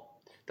 softball,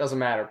 doesn't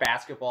matter,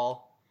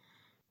 basketball.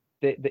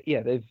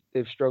 They've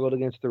struggled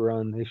against the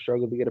run. They've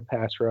struggled to get a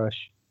pass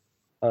rush.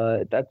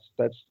 That's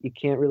you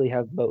can't really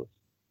have both.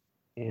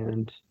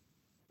 And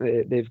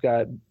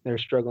they're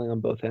struggling on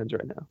both ends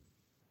right now.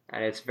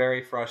 And it's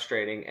very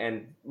frustrating.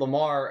 And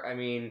Lamar,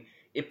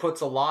 it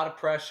puts a lot of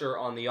pressure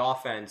on the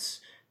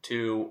offense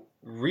to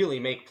really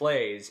make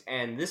plays.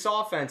 And this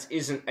offense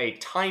isn't a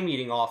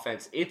time-eating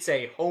offense. It's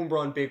a home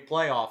run big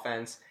play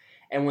offense.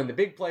 And when the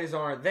big plays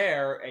aren't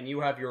there and you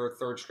have your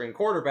third-string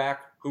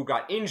quarterback who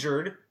got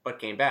injured but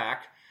came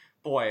back,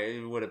 boy,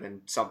 it would have been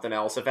something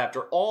else if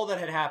after all that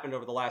had happened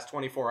over the last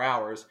 24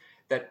 hours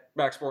that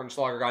Max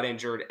Bortenschlager got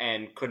injured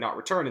and could not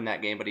return in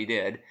that game, but he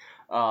did.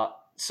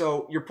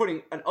 So you're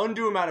putting an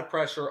undue amount of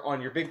pressure on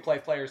your big play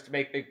players to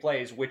make big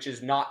plays, which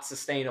is not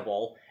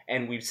sustainable.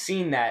 And we've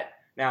seen that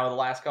now in the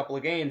last couple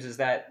of games is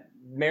that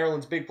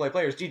Maryland's big play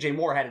players, DJ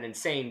Moore had an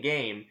insane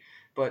game,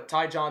 but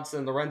Ty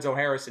Johnson, Lorenzo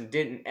Harrison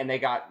didn't, and they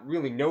got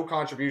really no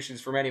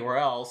contributions from anywhere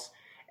else.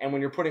 And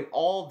when you're putting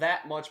all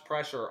that much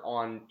pressure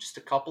on just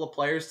a couple of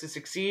players to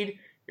succeed,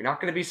 you're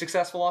not going to be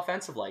successful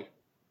offensively.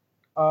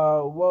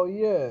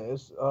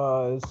 It's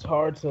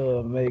hard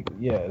to make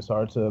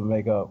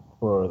up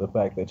for the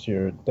fact that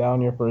you're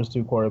down your first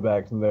two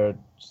quarterbacks and they're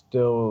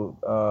still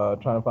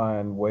trying to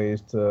find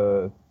ways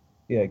to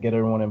get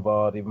everyone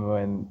involved, even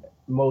when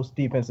most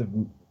defenses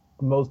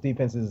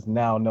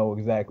now know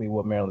exactly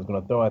what Maryland's going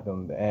to throw at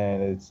them,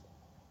 and it's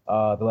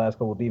the last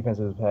couple of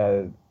defenses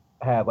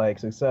had like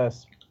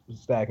success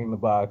stacking the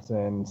box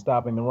and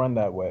stopping the run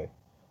that way.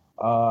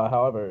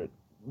 However,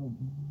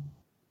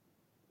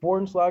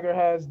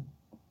 Bortenschlager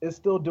is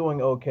still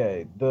doing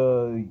okay.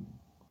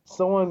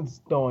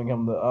 Someone's throwing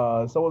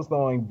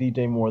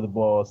DJ Moore the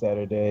ball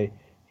Saturday.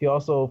 He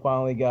also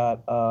finally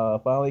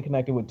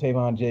connected with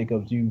Tavon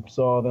Jacobs. You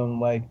saw them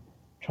like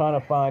trying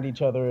to find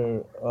each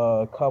other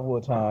a couple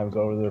of times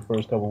over the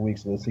first couple of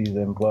weeks of the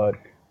season, but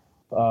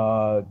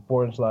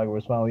Bortenschlager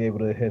was finally able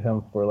to hit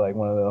him for like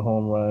one of the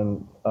home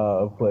run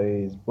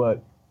plays,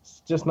 but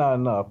it's just not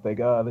enough.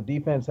 The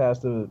defense has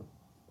to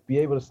be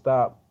able to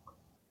stop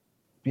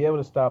be able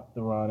to stop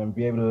the run and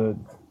be able to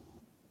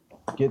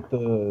get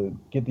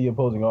the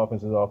opposing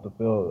offenses off the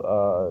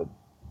field.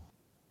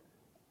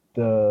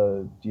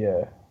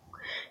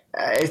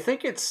 I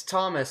think it's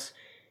Thomas.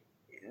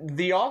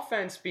 The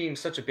offense being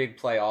such a big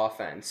play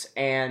offense,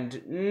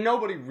 and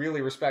nobody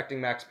really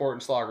respecting Max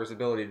Bortenschlager's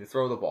ability to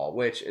throw the ball,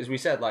 which, as we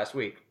said last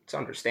week, it's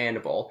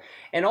understandable.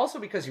 And also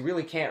because he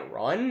really can't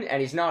run,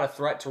 and he's not a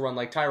threat to run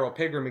like Tyrell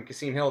Pigram and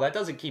Kasim Hill, that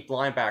doesn't keep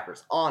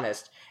linebackers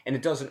honest, and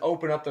it doesn't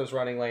open up those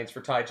running lanes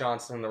for Ty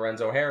Johnson and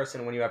Lorenzo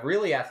Harrison. When you have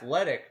really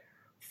athletic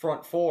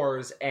front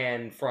fours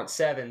and front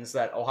sevens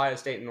that Ohio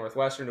State and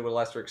Northwestern to a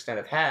lesser extent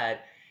have had,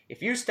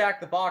 if you stack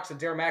the box and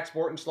dare Max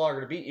Bortenschlager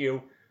to beat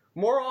you,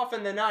 more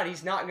often than not,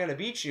 he's not going to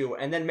beat you.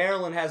 And then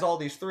Maryland has all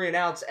these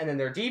 3-and-outs, and then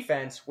their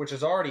defense, which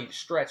is already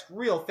stretched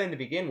real thin to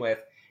begin with,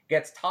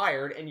 gets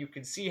tired, and you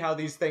can see how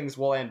these things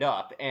will end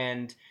up.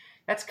 And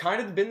that's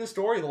kind of been the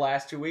story the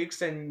last 2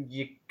 weeks, and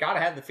you got to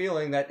have the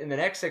feeling that in the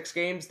next 6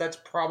 games, that's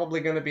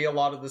probably going to be a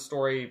lot of the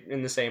story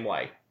in the same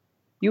way.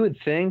 You would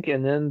think,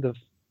 and then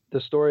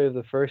the story of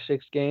the first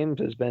 6 games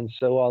has been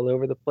so all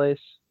over the place.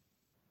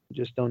 You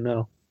just don't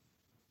know.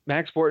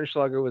 Max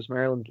Bortenschlager was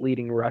Maryland's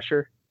leading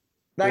rusher.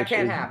 That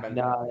can't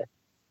happen.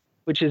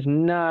 Which is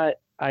not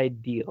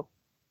ideal.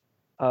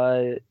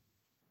 Ty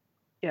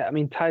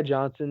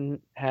Johnson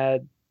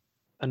had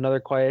another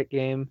quiet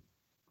game.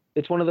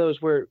 It's one of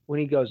those where when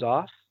he goes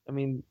off,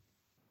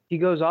 he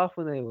goes off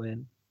when they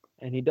win,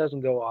 and he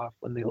doesn't go off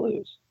when they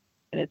lose.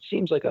 And it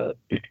seems like a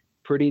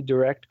pretty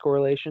direct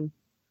correlation.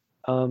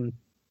 And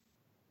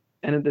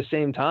at the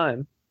same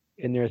time,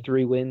 in their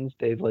 3 wins,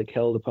 they've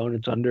held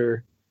opponents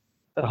under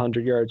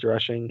 100 yards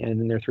rushing, and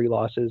in their 3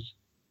 losses,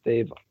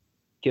 they've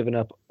given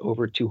up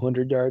over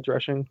 200 yards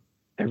rushing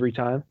every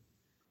time.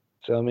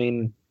 So,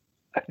 I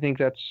think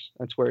that's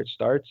where it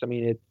starts.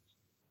 It's,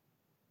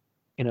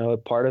 a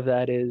part of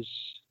that is,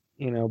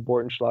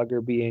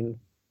 Bortenschlager being,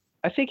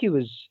 I think he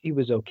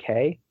was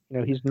okay.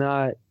 He's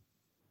not,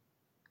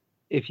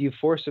 if you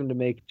force him to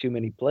make too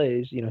many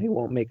plays, he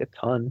won't make a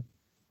ton,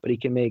 but he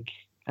can make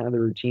kind of the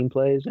routine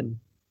plays, and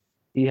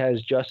he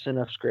has just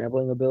enough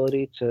scrambling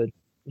ability to,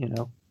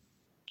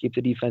 keep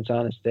the defense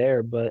honest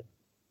there. But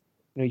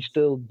you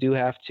still do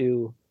have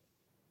to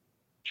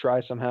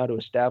try somehow to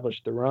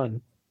establish the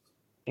run.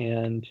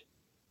 And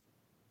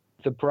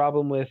the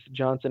problem with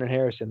Johnson and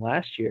Harrison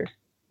last year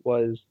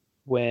was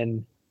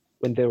when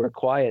they were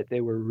quiet,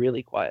 they were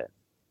really quiet.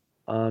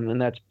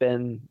 And that's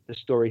been the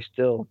story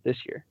still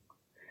this year,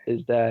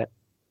 is that,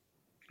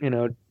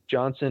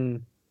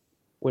 Johnson,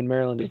 when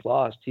Maryland has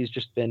lost, he's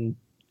just been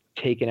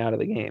taken out of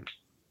the game,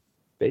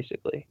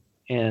 basically.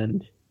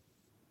 And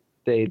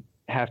they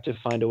have to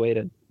find a way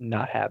to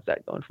not have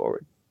that going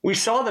forward. We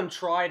saw them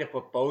try to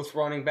put both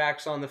running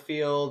backs on the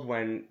field.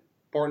 When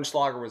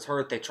Bortenschlager was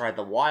hurt, they tried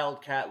the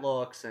wildcat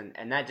looks,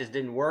 and that just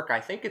didn't work. I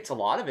think a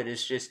lot of it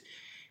is just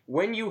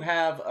when you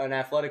have an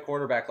athletic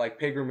quarterback like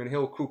Pigram and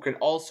Hill who can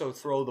also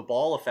throw the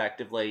ball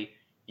effectively,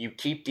 you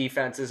keep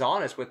defenses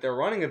honest with their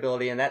running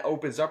ability, and that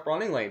opens up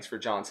running lanes for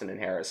Johnson and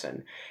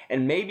Harrison.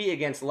 And maybe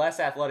against less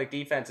athletic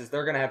defenses,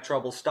 they're going to have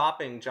trouble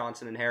stopping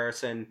Johnson and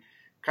Harrison,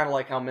 kind of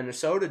like how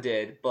Minnesota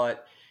did.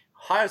 But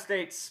Ohio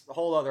State's a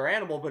whole other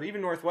animal, but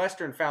even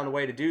Northwestern found a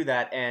way to do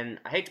that, and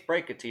I hate to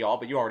break it to y'all,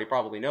 but you already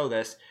probably know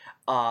this.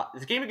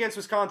 The game against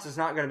Wisconsin is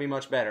not going to be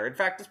much better. In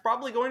fact, it's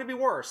probably going to be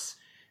worse.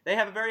 They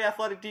have a very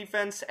athletic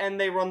defense, and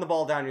they run the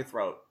ball down your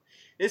throat.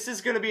 This is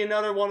going to be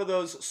another one of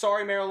those,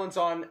 sorry, Maryland's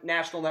on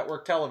national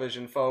network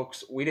television,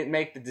 folks. We didn't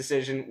make the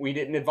decision. We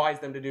didn't advise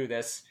them to do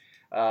this.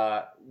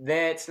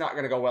 That's not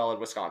going to go well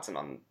in Wisconsin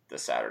on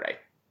this Saturday.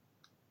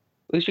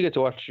 At least you get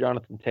to watch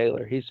Jonathan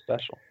Taylor. He's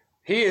special.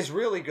 He is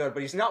really good,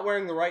 but he's not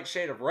wearing the right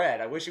shade of red.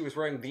 I wish he was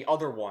wearing the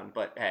other one,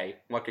 but hey,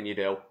 what can you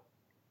do?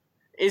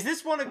 Is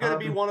this one going to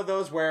be one of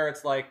those where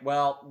it's like,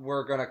 well,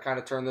 we're going to kind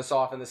of turn this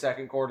off in the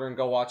second quarter and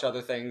go watch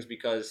other things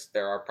because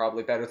there are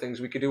probably better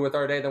things we could do with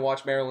our day than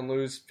watch Maryland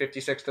lose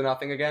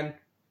 56-0 again?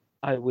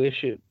 I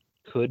wish it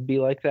could be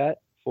like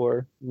that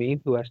for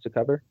me, who has to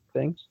cover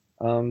things.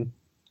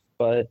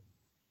 But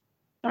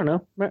I don't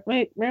know.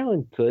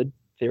 Maryland could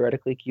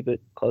theoretically keep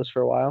it close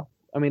for a while.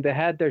 They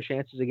had their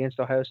chances against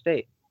Ohio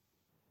State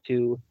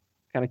to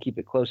kind of keep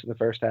it close in the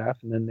first half,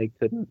 and then they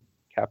couldn't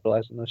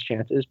capitalize on those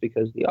chances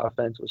because the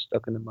offense was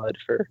stuck in the mud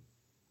for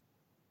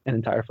an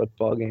entire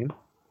football game.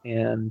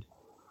 And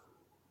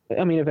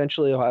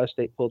eventually Ohio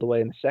State pulled away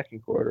in the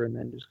second quarter and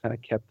then just kind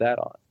of kept that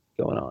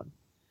going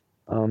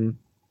on.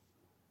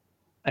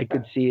 I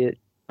could see it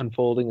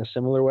unfolding a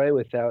similar way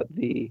without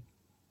the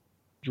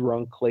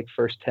drunk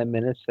first 10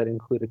 minutes that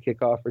include a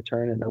kickoff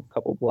return and a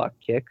couple block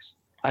kicks.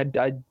 I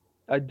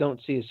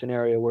don't see a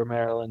scenario where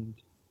Maryland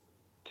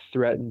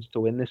threatens to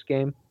win this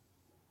game,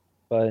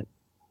 but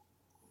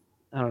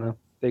I don't know.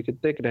 They could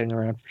hang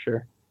around for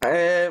sure.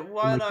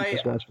 What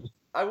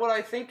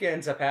I think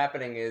ends up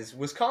happening is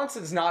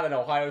Wisconsin's not an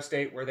Ohio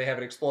State where they have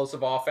an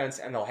explosive offense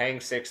and they'll hang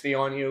 60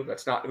 on you.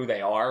 That's not who they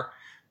are.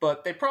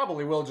 But they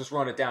probably will just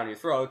run it down your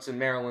throats, and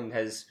Maryland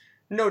has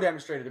no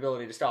demonstrated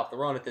ability to stop the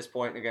run at this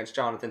point against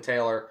Jonathan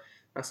Taylor.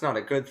 That's not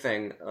a good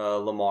thing,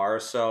 Lamar.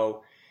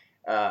 So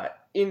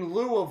In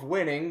lieu of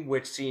winning,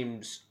 which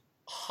seems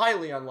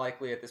highly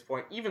unlikely at this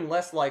point, even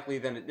less likely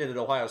than it did at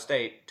Ohio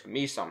State, to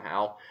me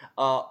somehow,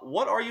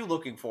 what are you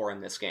looking for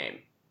in this game?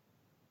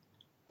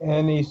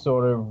 Any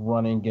sort of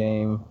running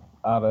game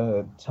out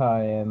of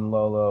Ty and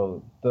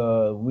Lolo.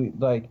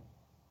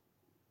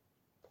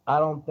 I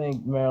don't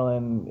think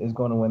Maryland is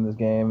going to win this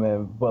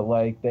game, but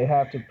they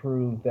have to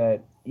prove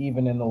that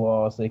even in the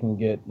loss they can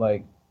get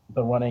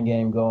the running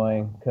game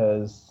going,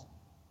 because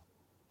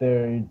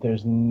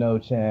there's no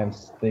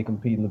chance they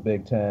compete in the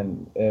Big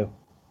Ten if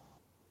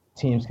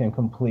teams can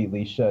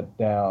completely shut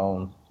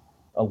down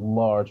a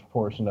large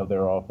portion of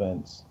their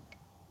offense.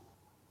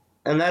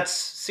 And that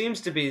seems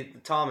to be,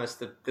 Thomas,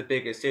 the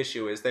biggest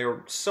issue is they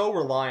were so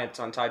reliant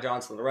on Ty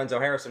Johnson and Lorenzo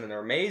Harrison, and they're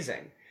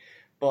amazing,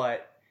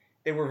 but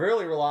they were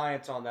really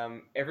reliant on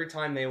them every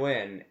time they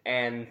win,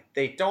 and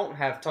they don't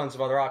have tons of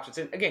other options.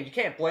 And again, you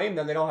can't blame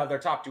them. They don't have their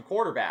top two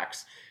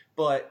quarterbacks,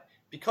 but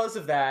because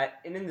of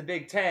that, and in the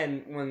Big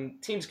Ten, when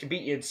teams can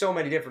beat you in so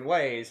many different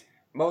ways,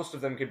 most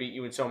of them can beat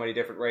you in so many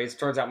different ways. It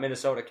turns out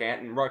Minnesota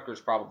can't, and Rutgers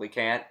probably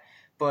can't.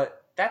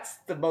 But that's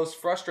the most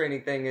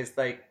frustrating thing is,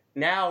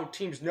 now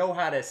teams know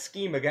how to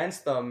scheme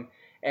against them,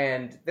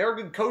 and there are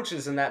good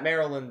coaches in that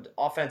Maryland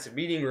offensive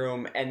meeting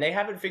room, and they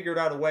haven't figured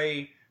out a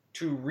way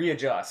to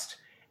readjust.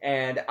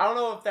 And I don't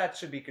know if that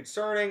should be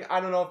concerning. I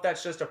don't know if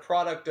that's just a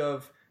product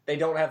of they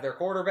don't have their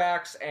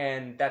quarterbacks,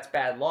 and that's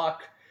bad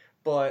luck.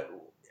 But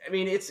I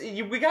mean,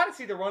 we got to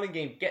see the running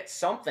game get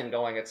something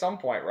going at some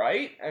point,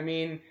 right? I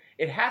mean,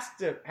 it has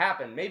to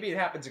happen. Maybe it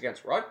happens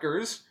against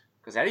Rutgers,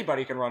 because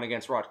anybody can run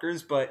against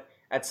Rutgers, but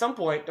at some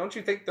point, don't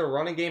you think the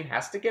running game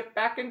has to get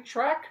back in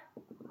track?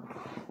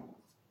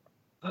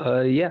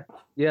 Yeah.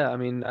 I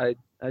mean, I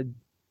a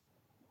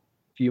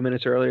few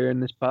minutes earlier in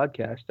this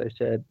podcast, I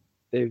said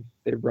they've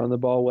run the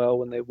ball well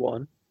when they've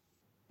won,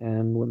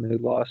 and when they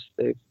lost,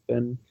 they've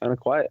been kind of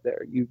quiet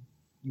there. You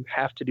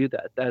have to do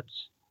that.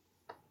 That's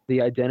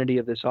the identity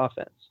of this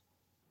offense.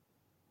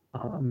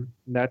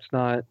 That's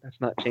not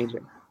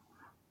changing.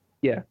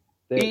 Yeah.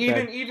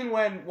 Even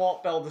when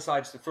Walt Bell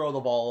decides to throw the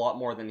ball a lot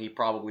more than he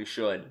probably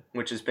should,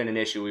 which has been an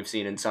issue we've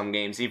seen in some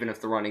games, even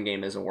if the running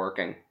game isn't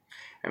working.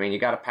 I mean, you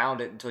got to pound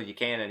it until you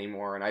can't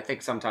anymore, and I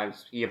think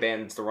sometimes he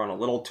abandons the run a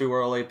little too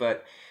early,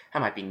 but I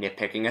might be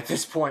nitpicking at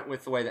this point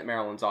with the way that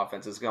Maryland's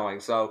offense is going.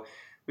 So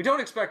we don't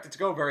expect it to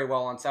go very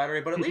well on Saturday,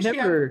 but at least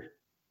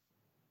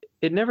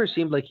it never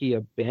seemed like he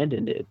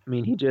abandoned it. I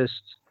mean, he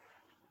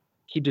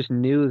just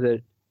knew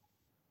that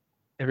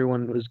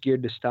everyone was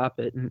geared to stop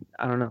it, and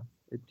I don't know.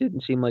 It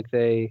didn't seem like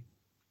they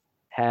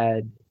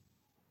had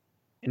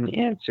an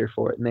answer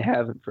for it, and they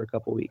haven't for a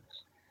couple weeks.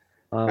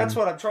 That's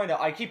what I'm trying to.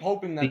 I keep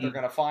hoping that they're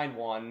going to find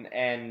one,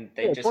 and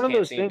they just can't seem to. It's one of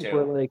those things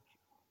where,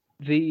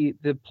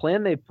 the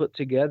plan they put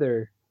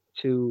together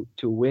to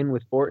win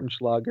with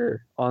Bortenschlager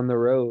on the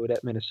road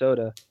at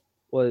Minnesota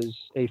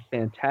was a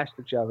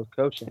fantastic job of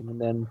coaching, and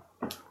then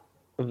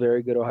a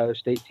very good Ohio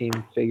State team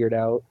figured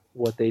out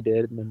what they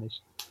did, and then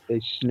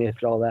they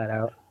sniffed all that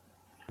out,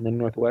 and then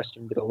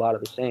Northwestern did a lot of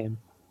the same.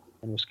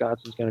 And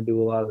Wisconsin's going to do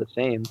a lot of the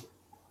same,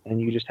 and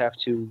you just have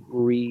to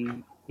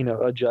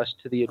adjust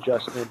to the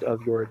adjustment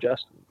of your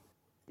adjustment.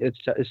 It's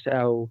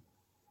how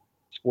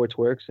sports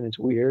works, and it's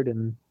weird,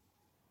 and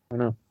I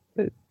don't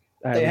know.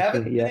 They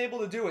haven't been able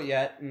to do it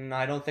yet, and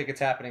I don't think it's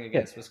happening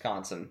against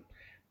Wisconsin.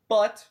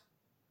 But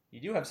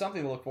you do have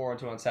something to look forward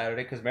to on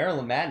Saturday, because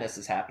Maryland Madness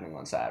is happening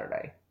on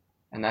Saturday,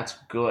 and that's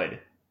good.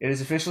 It is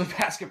officially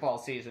basketball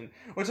season,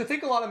 which I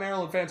think a lot of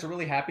Maryland fans are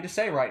really happy to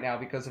say right now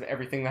because of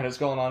everything that has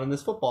gone on in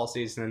this football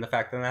season and the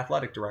fact that an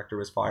athletic director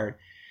was fired.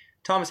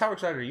 Thomas, how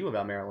excited are you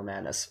about Maryland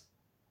Madness?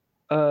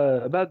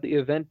 About the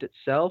event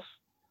itself?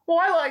 Well,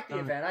 I like the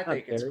event. I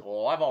think it's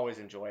cool. I've always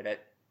enjoyed it.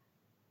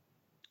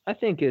 I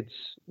think it's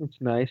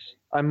nice.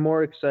 I'm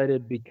more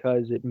excited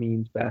because it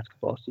means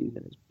basketball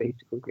season is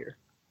basically here.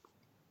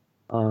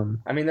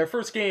 I mean, their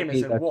first game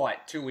is in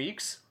 2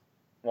 weeks?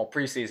 Well,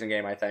 preseason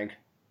game, I think.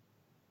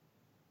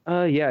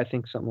 Yeah, I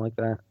think something like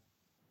that.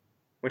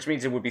 Which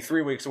means it would be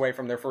 3 weeks away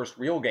from their first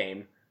real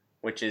game,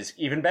 which is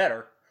even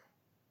better.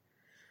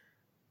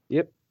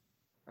 Yep.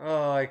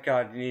 Oh,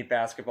 God, we need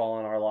basketball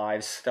in our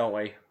lives, don't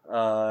we?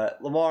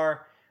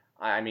 Lamar,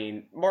 I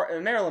mean,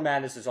 Maryland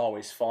Madness is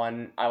always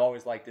fun. I've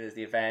always liked it as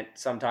the event.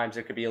 Sometimes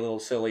it could be a little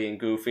silly and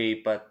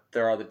goofy, but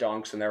there are the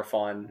dunks and they're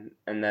fun.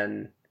 And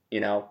then,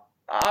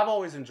 I've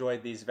always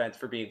enjoyed these events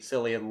for being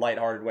silly and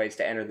lighthearted ways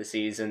to enter the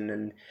season.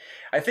 And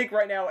I think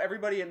right now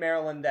everybody in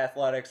Maryland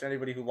athletics,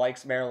 anybody who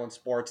likes Maryland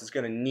sports, is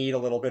going to need a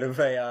little bit of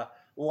a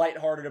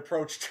lighthearted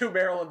approach to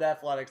Maryland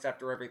athletics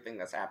after everything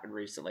that's happened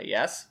recently.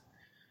 Yes?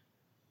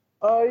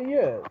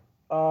 Yeah.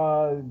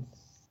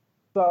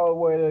 Solid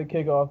way to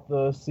kick off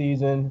the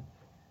season.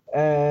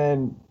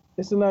 And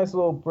it's a nice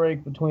little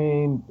break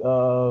between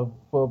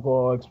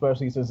football,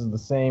 especially since it's the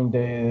same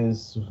day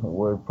as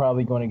we're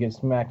probably going to get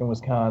smacked in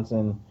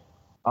Wisconsin.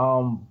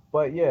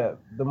 But yeah,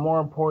 the more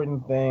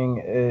important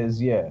thing is,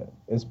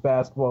 it's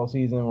basketball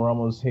season. We're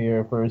almost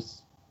here.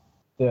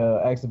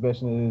 The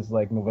exhibition is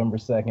November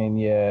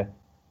 2nd,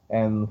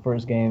 and the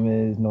first game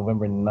is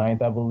November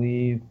 9th, I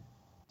believe.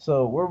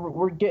 So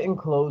we're getting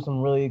close.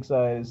 I'm really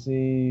excited to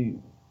see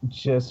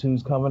just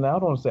who's coming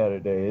out on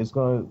Saturday. It's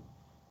going to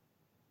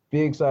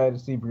be excited to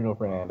see Bruno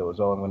Fernando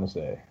is all I'm going to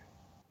say.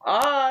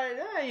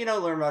 You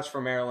don't learn much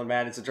from Maryland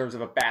Madness in terms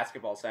of a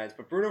basketball sense,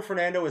 but Bruno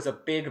Fernando is a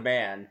big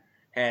man,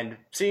 and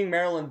seeing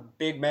Maryland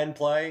big men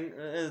playing,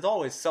 there's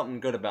always something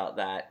good about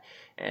that,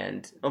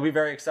 and I'll be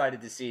very excited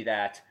to see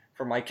that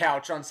from my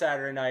couch on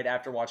Saturday night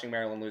after watching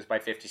Maryland lose by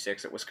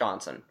 56 at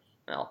Wisconsin.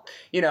 Well,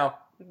 you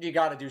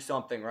got to do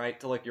something, right,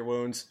 to lick your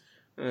wounds.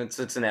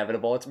 It's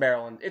inevitable. It's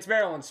Maryland. It's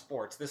Maryland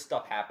sports. This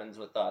stuff happens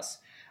with us.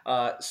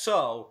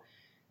 So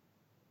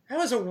that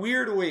was a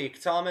weird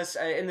week, Thomas.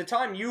 In the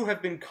time you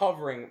have been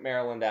covering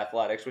Maryland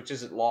athletics, which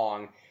isn't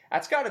long,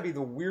 that's got to be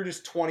the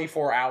weirdest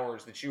 24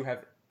 hours that you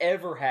have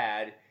ever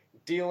had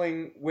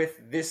dealing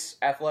with this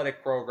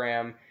athletic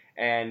program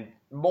and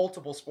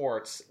multiple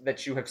sports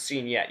that you have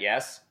seen yet,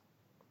 yes?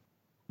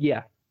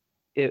 Yeah,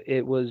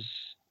 it was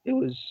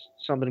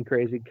something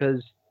crazy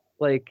because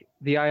like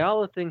the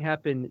Ayala thing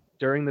happened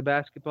during the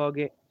basketball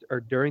game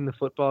or during the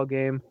football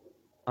game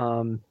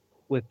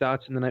with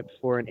Dotson the night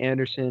before and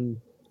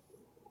Anderson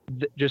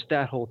just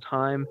that whole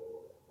time,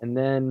 and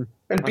then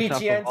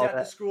BTN's at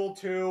the school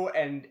too,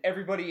 and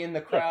everybody in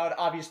the crowd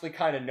obviously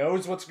kind of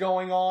knows what's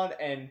going on,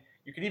 and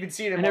you can even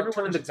see it in Mark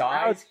Turgeon's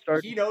eyes.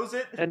 He knows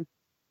it,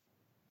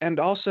 and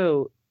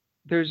also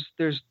there's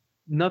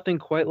nothing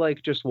quite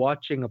like just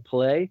watching a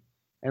play,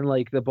 and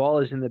like the ball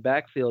is in the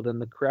backfield,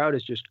 and the crowd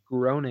is just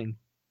groaning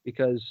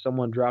because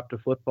someone dropped a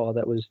football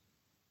that was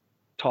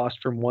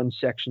tossed from one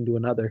section to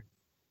another.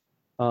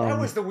 That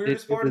was the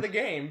weirdest part of the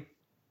game.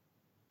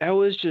 That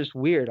was just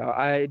weird.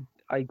 I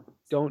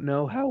don't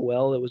know how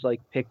well it was like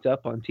picked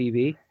up on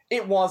TV.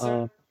 It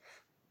wasn't.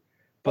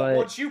 But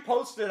once you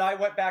posted it, I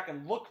went back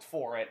and looked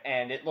for it,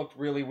 and it looked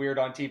really weird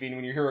on TV. And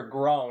when you hear it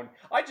groan,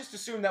 I just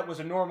assumed that was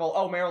a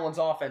normal, Maryland's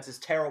offense is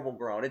terrible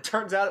groan. It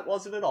turns out it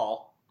wasn't at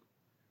all.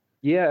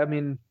 Yeah, I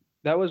mean,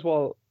 it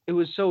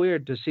was so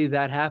weird to see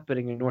that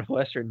happening in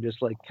Northwestern,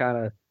 just like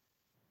kind of,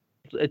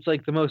 it's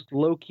like the most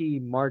low-key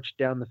march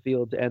down the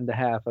field to end the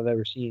half I've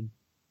ever seen.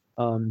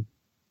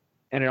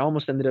 And it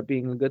almost ended up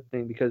being a good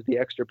thing because the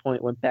extra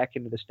point went back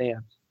into the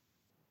stands.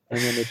 And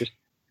then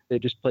they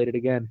just played it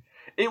again.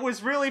 It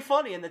was really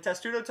funny, and the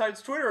Testudo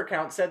Times Twitter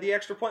account said the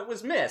extra point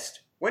was missed.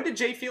 When did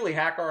Jay Feely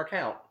hack our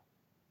account?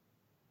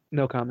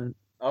 No comment.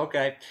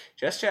 Okay,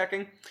 just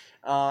checking.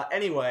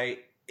 Anyway,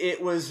 it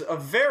was a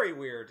very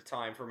weird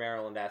time for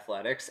Maryland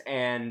athletics,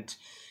 and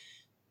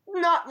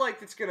not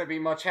like it's going to be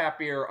much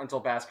happier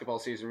until basketball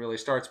season really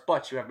starts,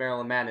 but you have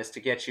Maryland Madness to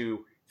get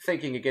you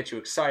thinking and get you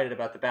excited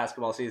about the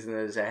basketball season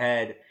that is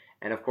ahead.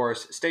 And of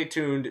course, stay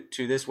tuned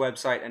to this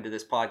website and to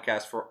this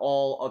podcast for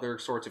all other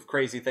sorts of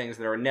crazy things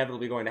that are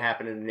inevitably going to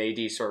happen in an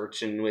AD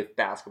search and with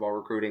basketball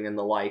recruiting and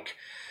the like.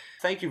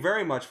 Thank you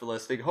very much for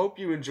listening. Hope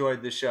you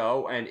enjoyed the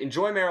show, and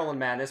enjoy Maryland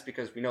Madness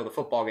because we know the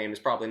football game is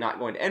probably not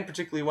going to end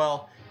particularly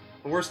well.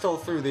 But we're still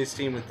through this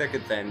team with thick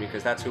and thin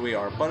because that's who we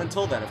are. But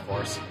until then, of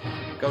course,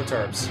 go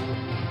Terps.